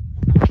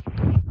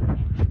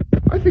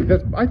 I think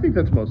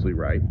that's mostly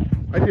right.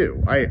 I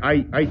do.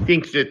 I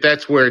think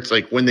that's where it's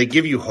like when they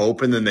give you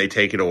hope and then they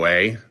take it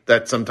away,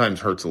 that sometimes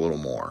hurts a little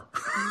more.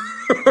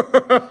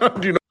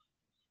 Do you know?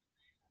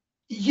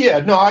 Yeah,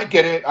 no, I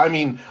get it. I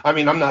mean,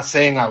 I'm not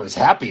saying I was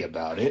happy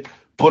about it,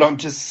 but I'm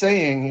just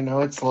saying,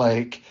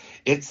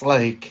 it's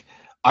like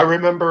I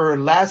remember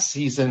last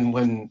season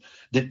when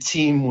the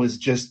team was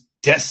just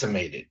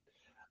decimated,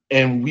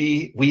 and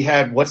we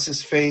had what's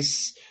his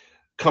face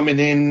coming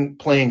in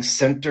playing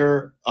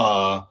center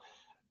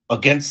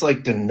against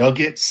like the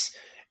Nuggets.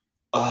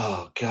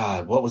 Oh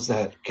God, what was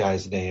that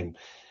guy's name?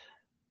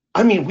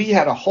 I mean, we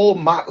had a whole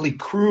motley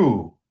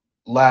crew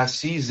last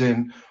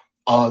season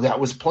that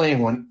was playing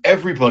when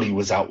everybody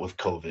was out with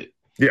COVID.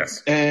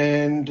 Yes,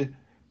 and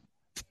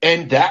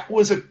that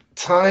was a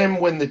time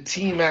when the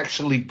team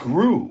actually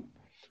grew.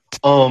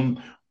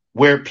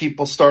 Where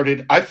people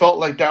started, I felt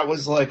like that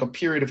was like a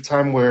period of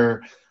time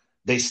where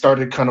they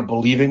started kind of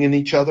believing in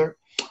each other.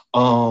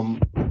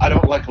 I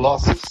don't like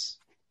losses,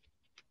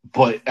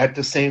 but at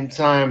the same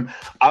time,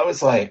 I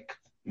was like,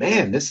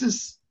 man, this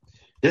is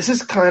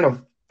kind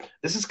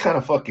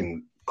of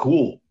fucking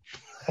cool.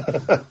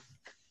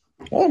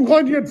 Well, I'm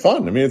glad you had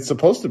fun. I mean, it's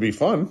supposed to be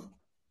fun.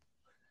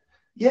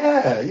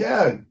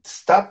 Yeah.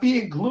 Stop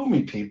being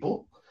gloomy,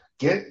 people.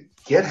 Get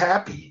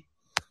happy.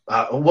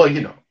 Well,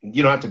 you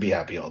don't have to be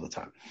happy all the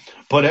time.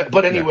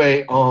 But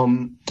anyway,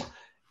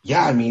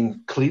 I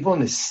mean,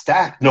 Cleveland is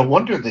stacked. No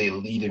wonder they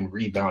lead in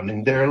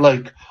rebounding. They're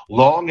like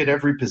long at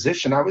every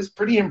position. I was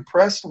pretty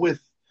impressed with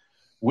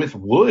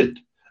Wood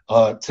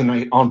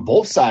tonight on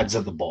both sides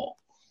of the ball.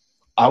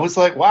 I was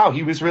like, wow,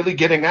 he was really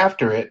getting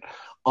after it.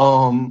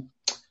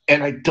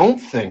 And I don't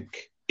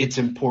think it's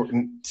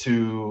important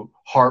to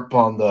harp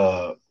on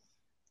the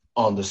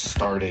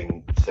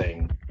starting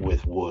thing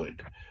with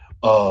Wood.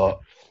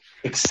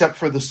 Except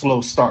for the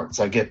slow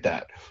starts. I get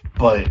that.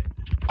 But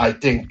I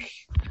think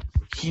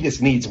he just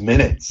needs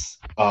minutes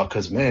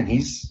because, man,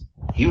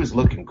 he was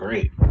looking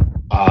great.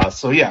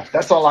 So, yeah,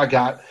 that's all I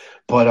got.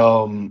 But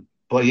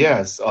But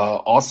yes,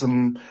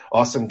 awesome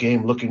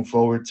game. Looking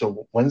forward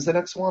to when's the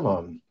next one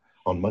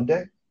on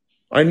Monday?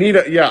 I need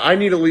at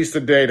least a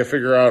day to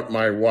figure out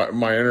my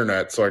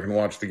internet so I can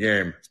watch the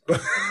game.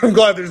 I'm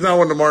glad there's not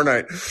one tomorrow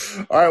night.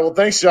 All right, well,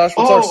 thanks, Josh.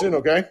 We'll talk soon,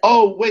 okay?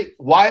 Oh, wait,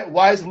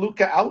 why is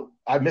Luka out?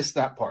 I missed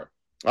that part.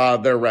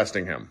 They're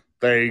resting him.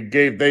 They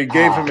gave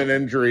him an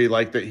injury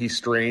like that. He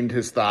strained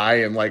his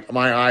thigh, and like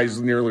my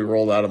eyes nearly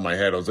rolled out of my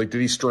head. I was like,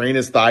 did he strain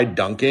his thigh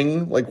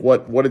dunking? Like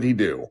what did he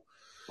do?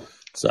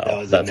 So that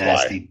was that's a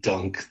nasty why.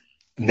 Dunk.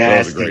 That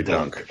Nasty was a great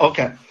dunk.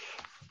 Okay.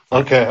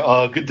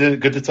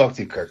 Good to talk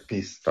to you, Kirk.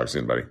 Peace. Talk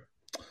soon, buddy.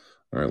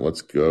 All right,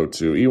 let's go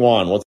to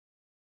Ewan.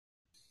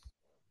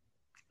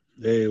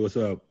 Hey, what's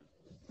up?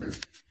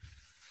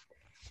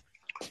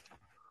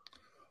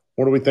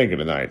 What are we thinking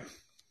tonight?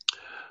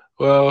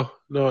 Well,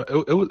 no,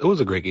 it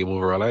was a great game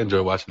overall. I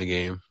enjoyed watching the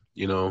game.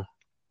 You know,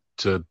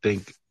 to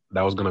think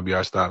that was going to be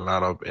our starting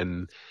lineup,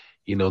 and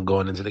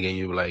going into the game,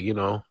 you were like,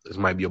 this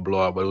might be a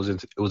blowout, but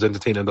it was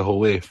entertaining the whole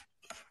way.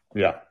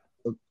 Yeah.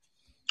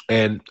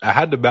 And I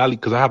had the Bally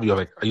because I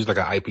use like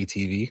an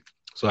IPTV,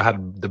 so I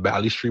had the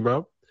Bally stream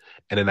up,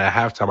 and then at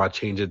halftime I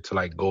changed it to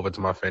like go over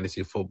to my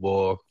fantasy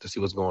football to see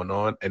what's going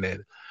on, and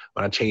then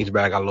when I changed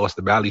back, I lost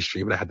the Bally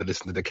stream and I had to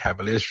listen to the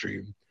Cavaliers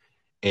stream.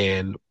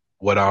 And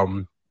what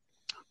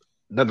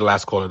not the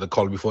last caller, the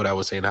caller before that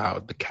was saying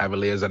how the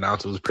Cavaliers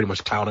announcer was pretty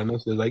much clowning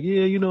us. They're like,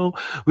 yeah,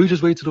 we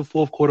just wait till the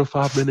fourth quarter,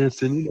 5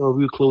 minutes, and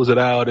we'll close it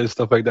out and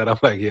stuff like that. I'm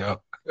like, yeah.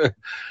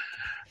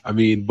 I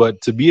mean,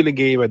 but to be in the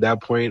game at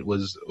that point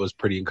was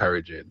pretty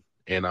encouraging.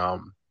 And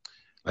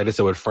like I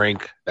said with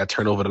Frank, that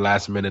turnover the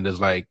last minute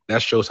is like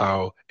that shows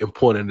how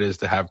important it is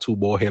to have two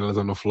ball handlers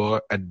on the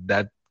floor at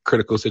that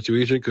critical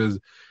situation, because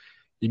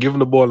you give them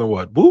the ball and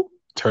what? Boop,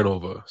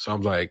 turnover. So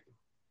I'm like,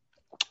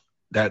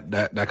 that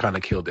kind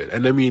of killed it.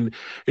 And I mean,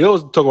 you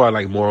always talk about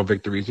like moral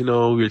victories,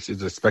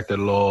 it's expected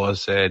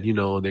loss, and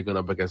they're going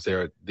up against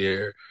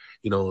their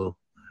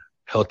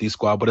healthy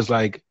squad, but it's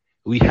like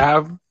we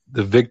have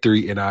the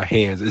victory in our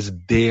hands. It's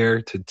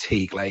there to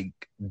take. Like,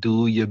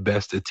 do your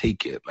best to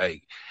take it.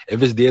 Like,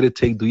 if it's there to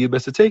take, do your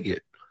best to take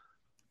it.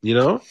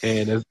 And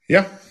it's,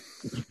 yeah,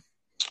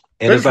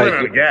 and it's like ran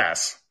out of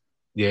gas.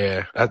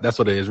 Yeah, that's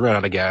what it is. Ran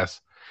out of gas.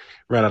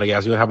 We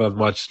don't have as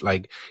much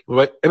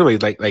but anyway,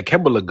 like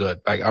Kemba looked good.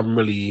 Like, I'm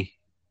really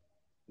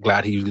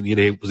glad he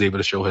was able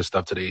to show his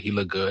stuff today. He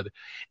looked good.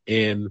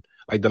 And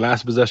like the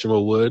last possession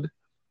with Wood,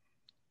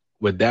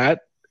 with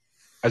that,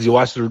 as you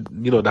watch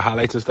the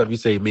highlights and stuff, you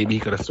say maybe he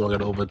could have swung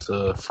it over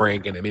to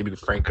Frank, and then maybe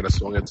Frank could have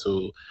swung it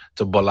to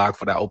Bullock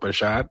for that open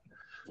shot.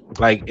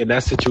 Like, in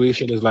that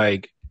situation, is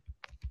like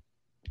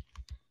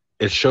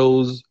it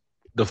shows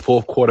the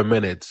fourth quarter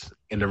minutes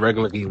in the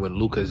regular game when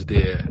Luka's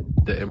there,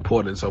 the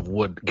importance of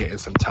Wood getting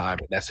some time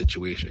in that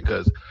situation.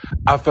 Because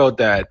I felt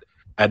that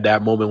at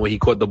that moment when he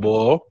caught the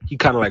ball, he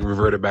kind of like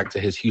reverted back to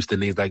his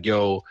Houston days. Like,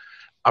 yo,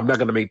 I'm not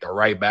gonna make the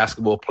right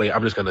basketball play.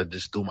 I'm just gonna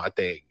just do my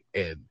thing.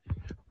 And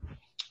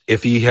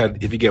if he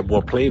get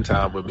more playing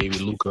time with maybe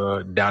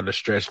Luka down the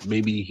stretch,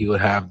 maybe he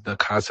would have the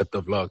concept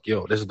of, look,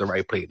 yo, this is the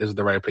right play. This is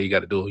the right play you got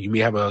to do. You may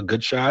have a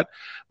good shot,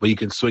 but you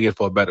can swing it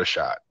for a better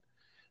shot.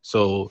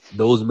 So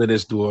those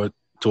minutes towards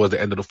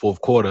the end of the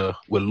fourth quarter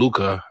with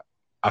Luka,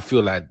 I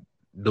feel like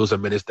those are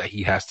minutes that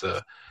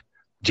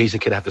Jason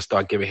Kidd have to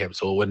start giving him.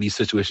 So when these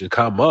situations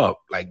come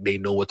up, like, they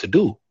know what to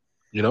do,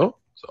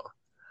 So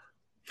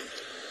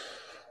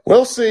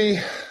we'll see.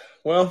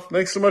 Well,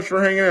 thanks so much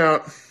for hanging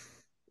out.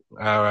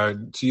 All right.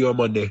 See you on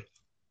Monday.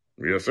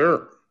 Yes,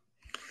 sir.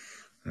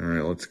 All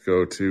right, let's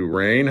go to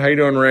Rain. How you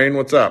doing, Rain?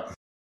 What's up?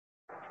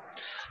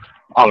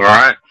 All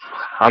right.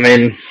 I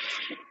mean,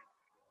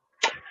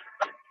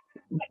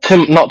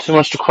 not too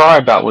much to cry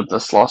about with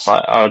this loss,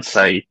 I would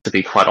say, to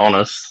be quite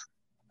honest.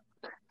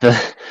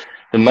 The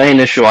main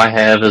issue I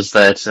have is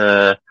that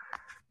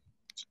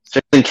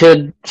Jason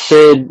Kidd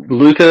said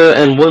Luka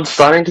and Wood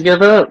starting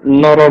together,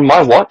 not on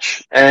my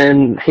watch,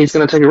 and he's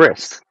going to take a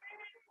rest.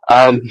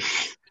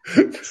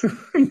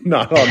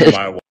 Not on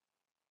my watch.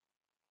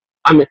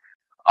 I mean,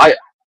 I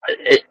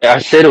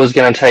said it was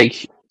going to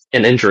take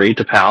an injury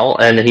to Powell,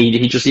 and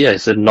he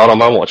said, not on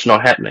my watch,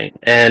 not happening.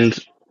 And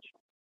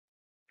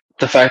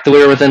the fact that we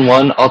were within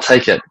one, I'll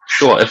take it.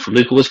 Sure, if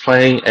Luka was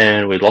playing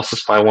and we lost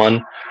this by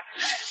one,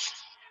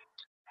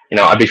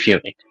 I'd be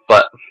fuming.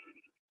 But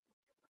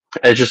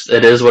it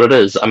is what it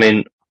is. I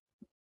mean,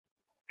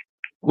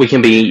 we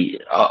can be.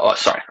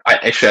 Sorry,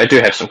 I do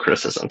have some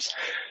criticisms.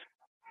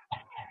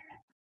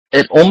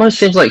 It almost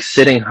seems like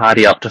setting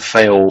Hardy up to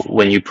fail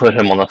when you put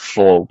him on the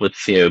floor with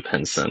Theo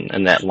Pinson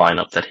in that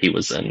lineup that he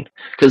was in.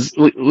 Because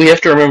we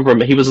have to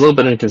remember he was a little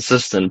bit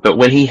inconsistent, but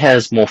when he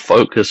has more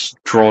focus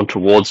drawn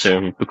towards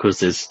him because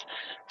there's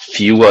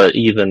fewer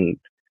even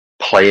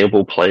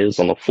playable players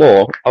on the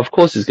floor, of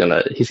course he's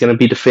gonna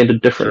be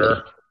defended differently.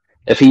 Sure.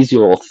 If he's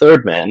your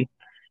third man,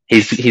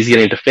 he's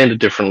getting defended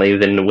differently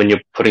than when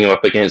you're putting him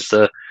up against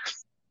the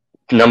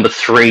number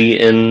 3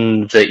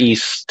 in the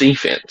East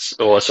defense,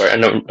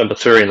 number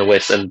 3 in the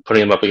West, and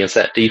putting him up against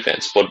that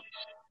defense, but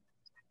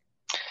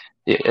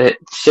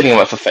setting him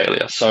up for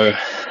failure. So,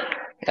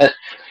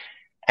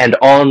 And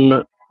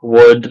on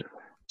Wood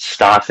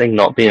starting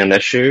not being an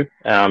issue,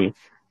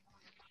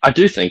 I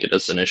do think it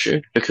is an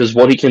issue because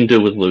what he can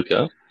do with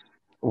Luka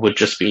would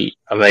just be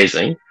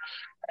amazing.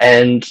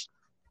 And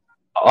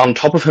on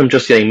top of him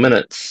just getting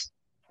minutes,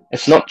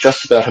 it's not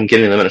just about him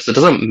getting the minutes. It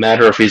doesn't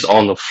matter if he's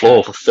on the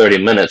floor for 30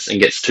 minutes and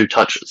gets 2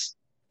 touches.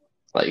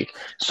 Like,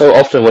 so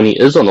often when he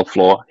is on the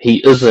floor,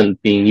 he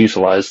isn't being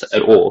utilized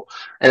at all.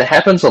 And it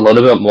happens a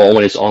little bit more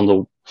when he's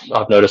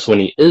I've noticed when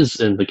he is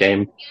in the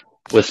game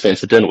with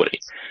Spencer Dinwiddie,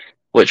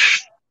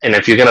 and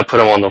if you're going to put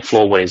him on the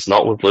floor when he's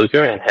not with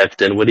Luka and have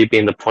Dinwiddie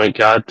being the point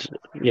guard,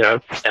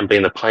 and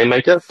being the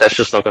playmaker, that's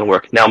just not going to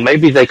work. Now,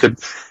 maybe they could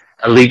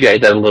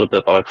alleviate that a little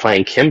bit by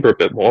playing Kemba a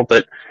bit more,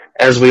 but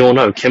as we all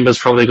know, Kemba's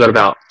probably got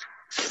about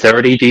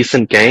 30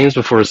 decent games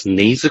before his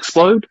knees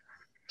explode.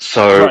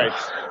 So,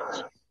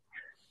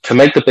 to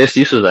make the best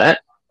use of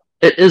that,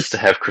 it is to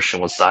have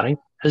Christian Wood starting.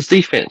 His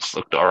defense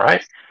looked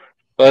alright,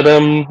 but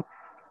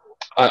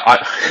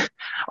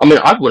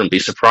I wouldn't be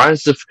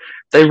surprised if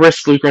they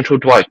rest Luka until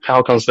Dwight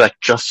Powell comes back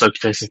just so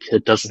Jason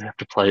Kidd doesn't have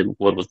to play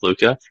Wood with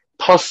Luka.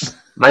 Plus,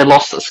 they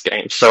lost this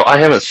game, so I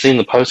haven't seen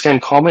the post-game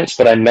comments,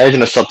 but I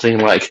imagine it's something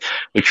like,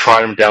 we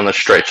tried him down the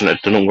stretch and it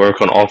didn't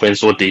work on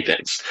offense or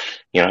defense,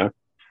 because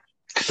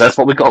that's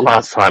what we got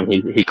last time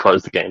he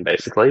closed the game,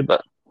 basically,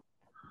 but...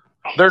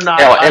 They're not.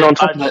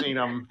 I've seen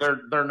them.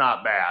 They're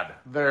not bad.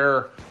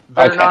 They're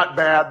Okay. not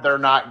bad. They're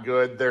not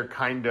good. They're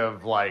kind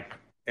of like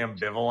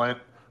ambivalent,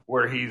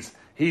 where he's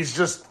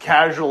just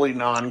casually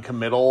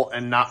non-committal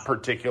and not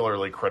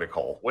particularly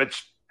critical,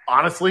 which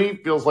honestly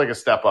feels like a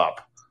step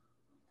up.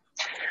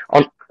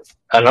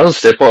 Another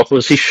step up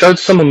was he showed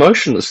some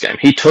emotion this game.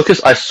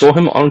 I saw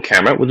him on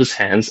camera with his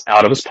hands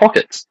out of his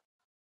pockets.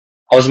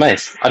 I was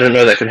amazed. I didn't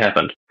know that could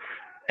happen.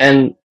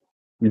 And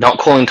not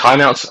calling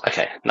timeouts,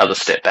 okay, another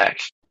step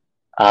back.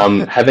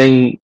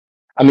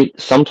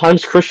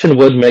 Sometimes Christian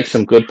Wood makes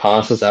some good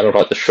passes out of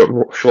like the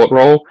short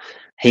roll.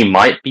 He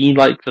might be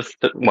like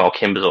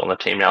Kemba's on the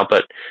team now,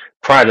 but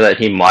prior to that,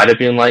 he might have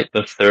been like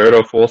the 3rd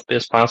or 4th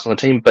best passer on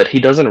the team, but he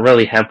doesn't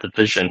really have the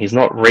vision. He's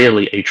not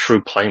really a true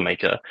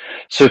playmaker.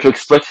 So to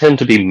expect him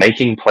to be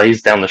making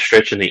plays down the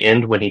stretch in the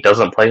end when he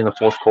doesn't play in the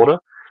 4th quarter,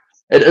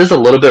 it is a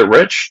little bit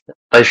rich.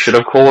 They should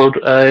have called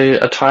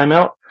a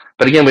timeout,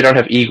 but again, we don't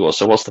have Igor,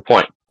 so what's the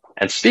point?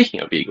 And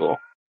speaking of Igor,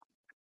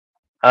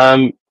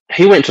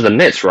 he went to the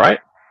Nets, right?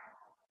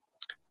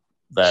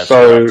 That's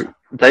so correct.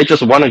 They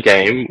just won a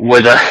game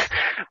where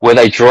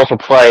they draw up a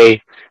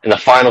play in the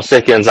final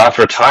seconds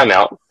after a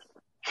timeout.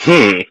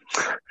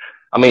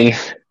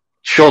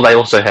 Sure, they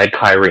also had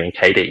Kyrie and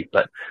KD,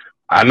 but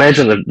I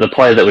imagine the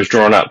play that was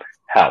drawn up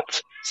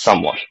helped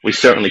somewhat. We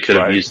certainly could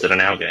have used it in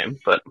our game,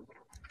 but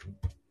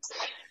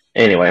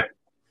anyway,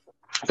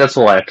 that's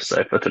all I have to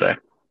say for today.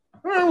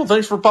 All right, well,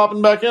 thanks for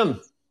popping back in.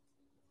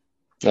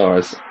 All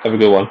right, have a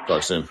good one.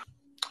 Talk soon.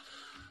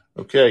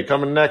 Okay,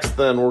 coming next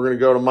then, we're going to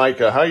go to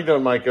Micah. How you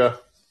doing, Micah?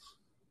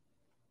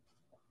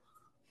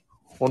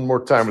 One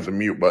more time with the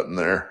mute button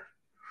there.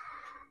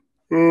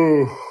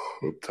 Ooh,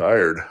 I'm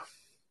tired.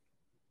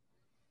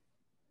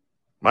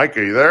 Micah,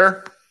 you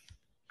there?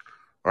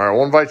 All right,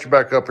 we'll invite you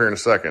back up here in a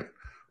second.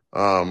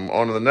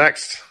 On to the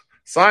next.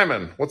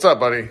 Simon, what's up,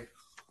 buddy?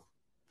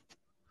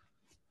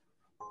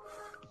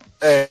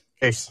 Hey,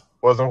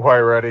 wasn't quite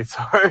ready.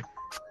 Sorry.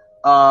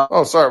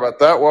 Sorry about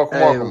that.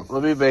 Welcome.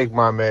 Let me make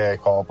my mea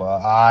culpa.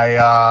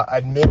 I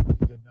admittedly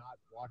did not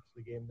watch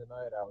the game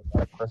tonight. I was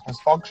at a Christmas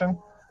function.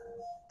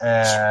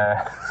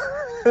 I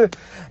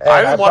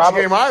didn't watch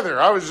the game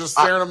either. I was just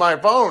staring at my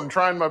phone,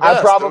 trying my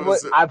best.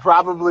 I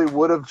probably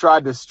would have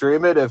tried to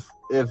stream it if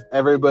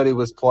everybody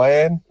was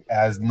playing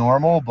as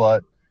normal.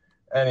 But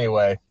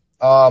anyway,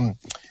 when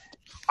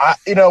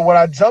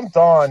I jumped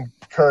on,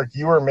 Kirk,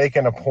 you were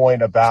making a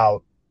point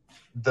about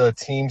the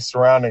team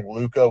surrounding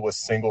Luka with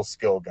single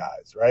skill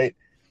guys, right?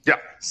 Yeah.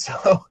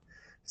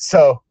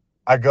 So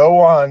I go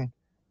on,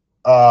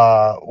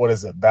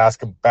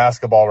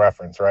 Basketball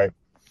Reference, right?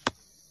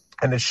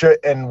 And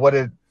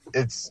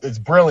it's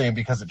brilliant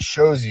because it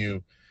shows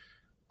you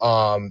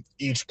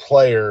each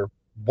player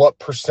what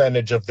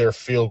percentage of their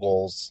field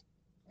goals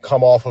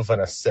come off of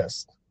an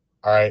assist.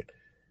 All right.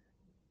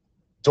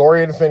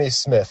 Dorian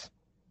Finney-Smith,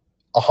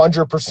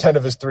 100%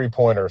 of his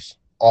 3-pointers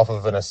off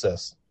of an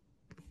assist.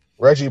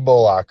 Reggie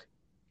Bullock,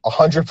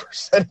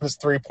 100% of his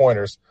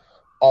 3-pointers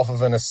off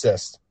of an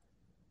assist.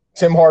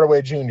 Tim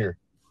Hardaway Jr.,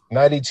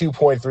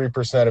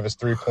 92.3% of his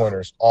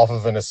 3-pointers off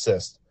of an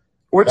assist.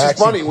 Which is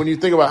funny when you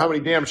think about how many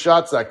damn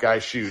shots that guy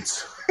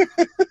shoots.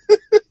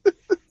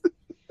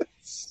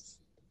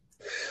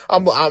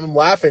 I'm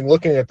laughing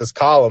looking at this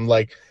column.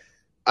 Maxi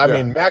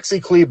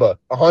Kleba,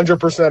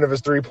 100% of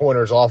his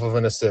 3-pointers off of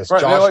an assist.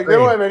 Right, Josh they Green,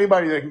 don't have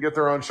anybody that can get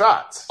their own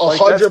shots.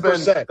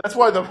 100%. That's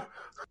why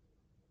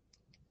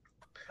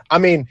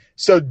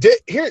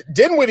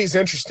Dinwiddie's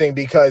interesting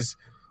because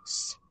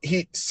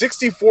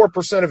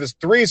 64% of his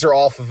threes are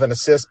off of an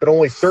assist, but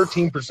only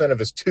 13% of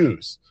his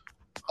twos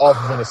off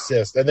of an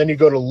assist. And then you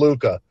go to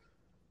Luka,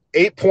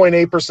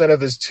 8.8%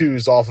 of his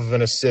twos off of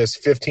an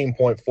assist,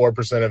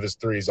 15.4% of his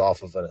threes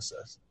off of an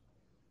assist.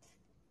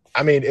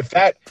 I mean, if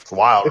that It's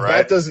wild, if right?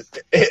 that doesn't,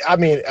 I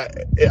mean,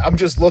 I'm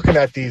just looking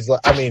at these.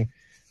 I mean,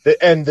 the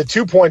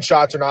 2-point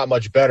shots are not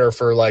much better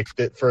for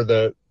for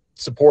the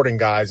supporting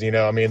guys. You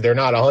know, I mean, they're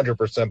not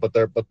 100%, but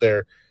they're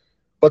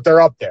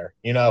up there.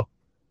 You know,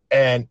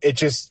 and it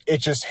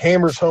just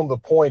hammers home the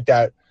point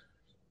that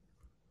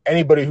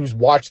anybody who's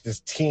watched this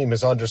team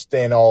has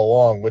understand all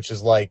along, which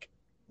is like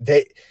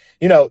they.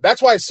 You know,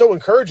 that's why it's so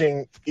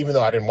encouraging, even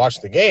though I didn't watch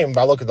the game.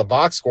 I look at the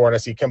box score and I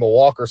see Kemba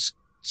Walker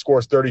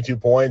scores 32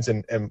 points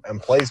and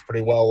plays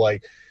pretty well.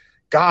 Like,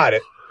 God,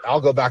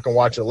 I'll go back and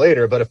watch it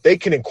later. But if they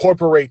can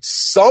incorporate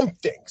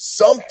something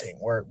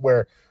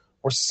where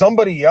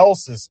somebody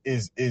else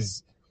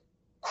is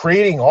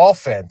creating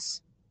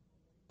offense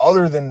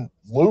other than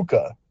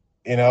Luka,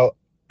 you know,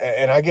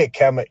 and I get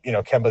Kemba, you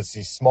know,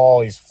 he's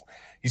small, he's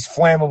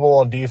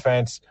flammable on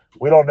defense.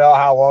 We don't know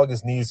how long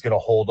his knee is going to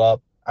hold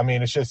up. I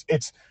mean,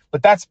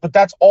 but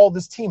that's all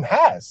this team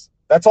has.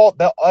 That's all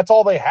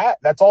they have.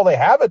 That's all they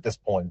have at this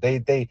point.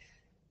 They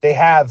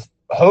have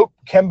hope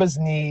Kemba's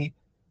knee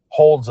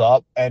holds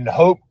up and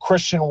hope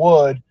Christian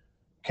Wood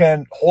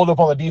can hold up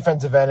on the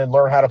defensive end and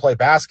learn how to play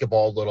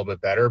basketball a little bit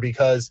better.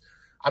 Because,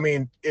 I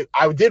mean,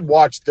 I did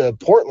watch the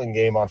Portland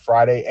game on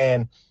Friday,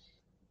 and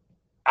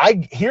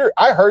I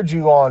heard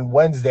you on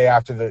Wednesday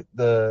after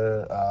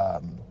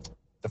the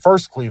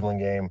first Cleveland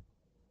game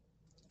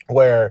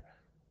where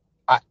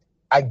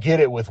I get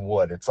it with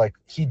Wood. It's like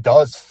he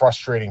does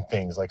frustrating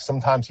things. Like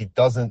sometimes he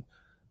doesn't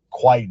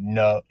quite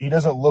know. He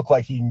doesn't look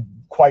like he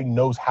quite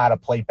knows how to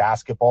play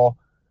basketball.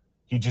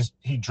 He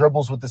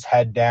dribbles with his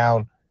head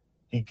down.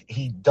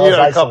 He does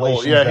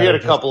isolation. He had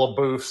a couple of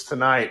boofs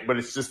tonight, but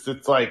it's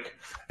like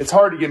it's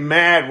hard to get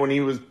mad when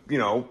he was, you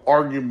know,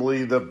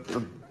 arguably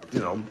the you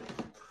know,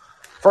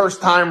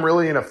 first time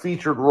really in a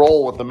featured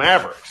role with the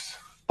Mavericks.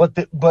 But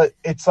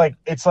it's like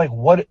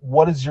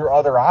what is your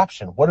other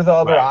option? What are the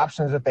other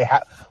options that they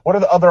have? What are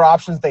the other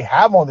options they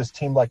have on this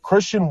team? Like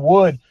Christian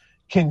Wood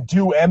can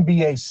do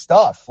NBA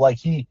stuff. Like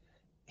he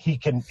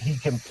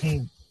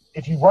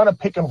if you run a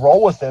pick and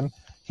roll with him,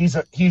 he's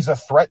a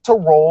threat to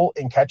roll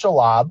and catch a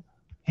lob.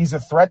 He's a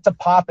threat to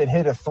pop and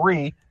hit a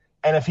three.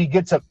 And if he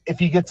gets a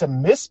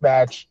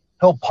mismatch,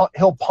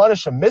 he'll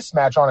punish a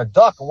mismatch on a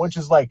duck, which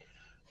is like.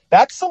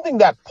 That's something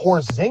that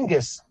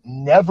Porzingis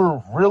never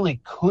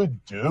really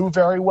could do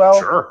very well.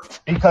 Sure.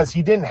 Because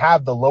he didn't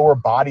have the lower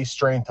body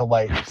strength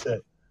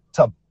to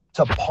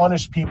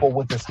punish people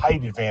with his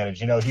height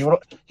advantage. You know,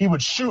 he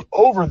would shoot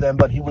over them,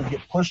 but he would get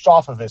pushed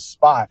off of his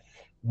spot.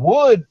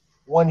 Wood,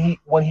 when he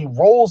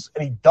rolls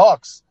and he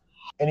ducks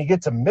and he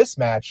gets a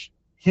mismatch,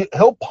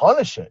 he'll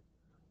punish it.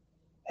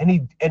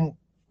 And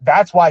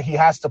that's why he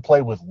has to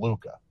play with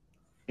Luka,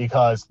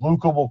 because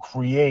Luka will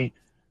create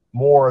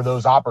more of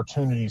those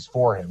opportunities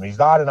for him. He's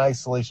not an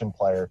isolation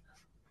player,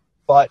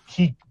 but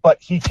he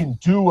can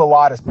do a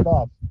lot of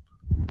stuff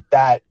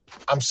that,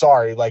 I'm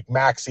sorry, like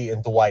Maxey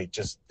and Dwight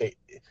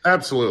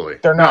absolutely.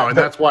 They're not. And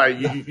that's why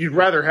you'd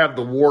rather have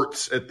the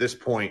warts at this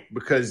point,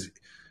 because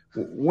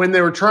when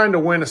they were trying to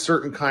win a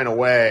certain kind of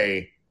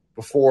way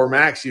before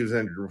Maxey was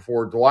injured,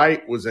 before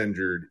Dwight was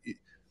injured,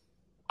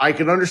 I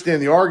can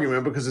understand the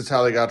argument because it's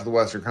how they got to the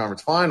Western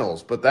Conference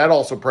Finals, but that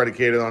also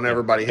predicated on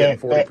everybody hitting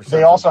 40%.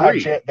 They also had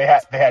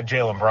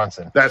Jalen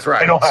Brunson. That's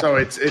right. So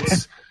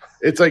it's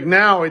like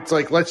now it's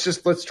like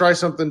let's try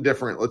something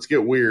different. Let's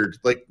get weird.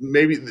 Like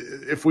maybe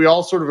if we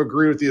all sort of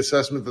agree with the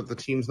assessment that the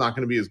team's not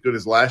going to be as good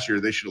as last year,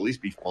 they should at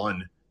least be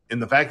fun.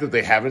 And the fact that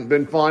they haven't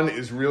been fun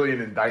is really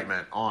an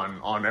indictment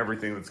on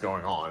everything that's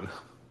going on.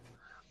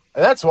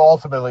 And that's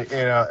ultimately,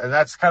 you know, and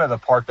that's kind of the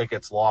part that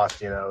gets lost,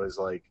 you know, is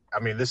like,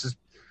 I mean, it's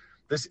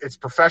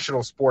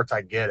professional sports.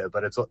 I get it,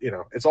 but it's, you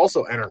know, it's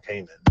also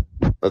entertainment.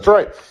 That's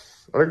right.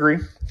 I agree.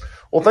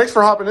 Well, thanks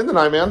for hopping in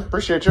tonight, man.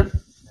 Appreciate you.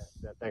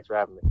 Yeah, thanks for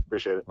having me.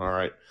 Appreciate it. All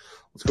right.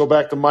 Let's go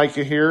back to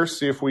Micah here,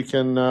 see if we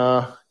can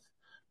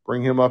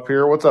bring him up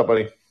here. What's up,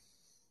 buddy?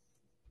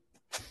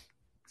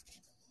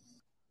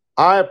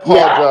 I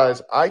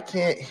apologize. Yeah. I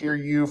can't hear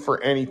you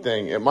for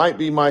anything. It might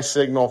be my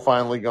signal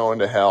finally going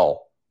to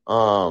hell.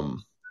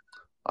 I'm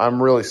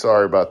really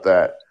sorry about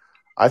that.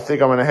 I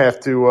think I'm going to have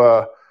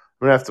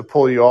to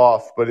pull you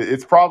off, but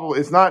it's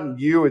not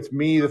you, it's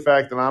me, the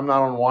fact that I'm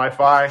not on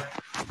Wi-Fi.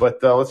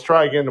 But let's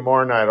try again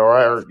tomorrow night, all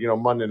right, or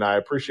Monday night. I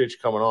appreciate you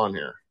coming on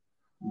here,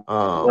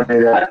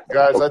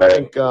 guys. I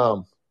think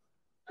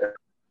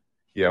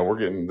we're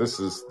getting this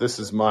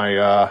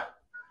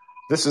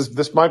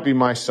might be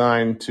my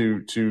sign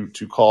to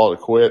call it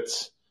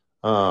quits.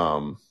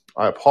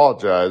 I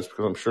apologize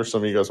because I'm sure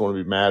some of you guys want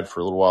to be mad for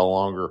a little while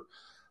longer.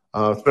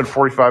 It's been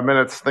 45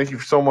 minutes. Thank you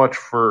so much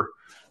for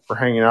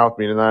hanging out with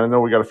me tonight. I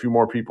know we got a few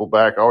more people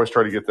back. I always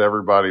try to get to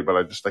everybody, but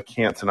I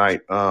can't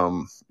tonight.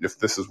 If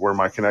this is where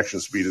my connection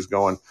speed is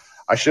going,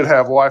 I should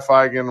have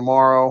Wi-Fi again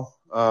tomorrow,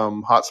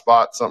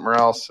 hotspot somewhere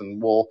else,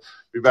 and we'll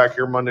be back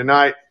here Monday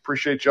night.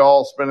 Appreciate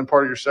y'all spending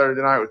part of your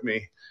Saturday night with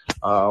me.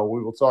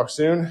 We will talk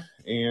soon,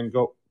 and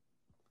go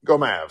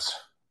Mavs.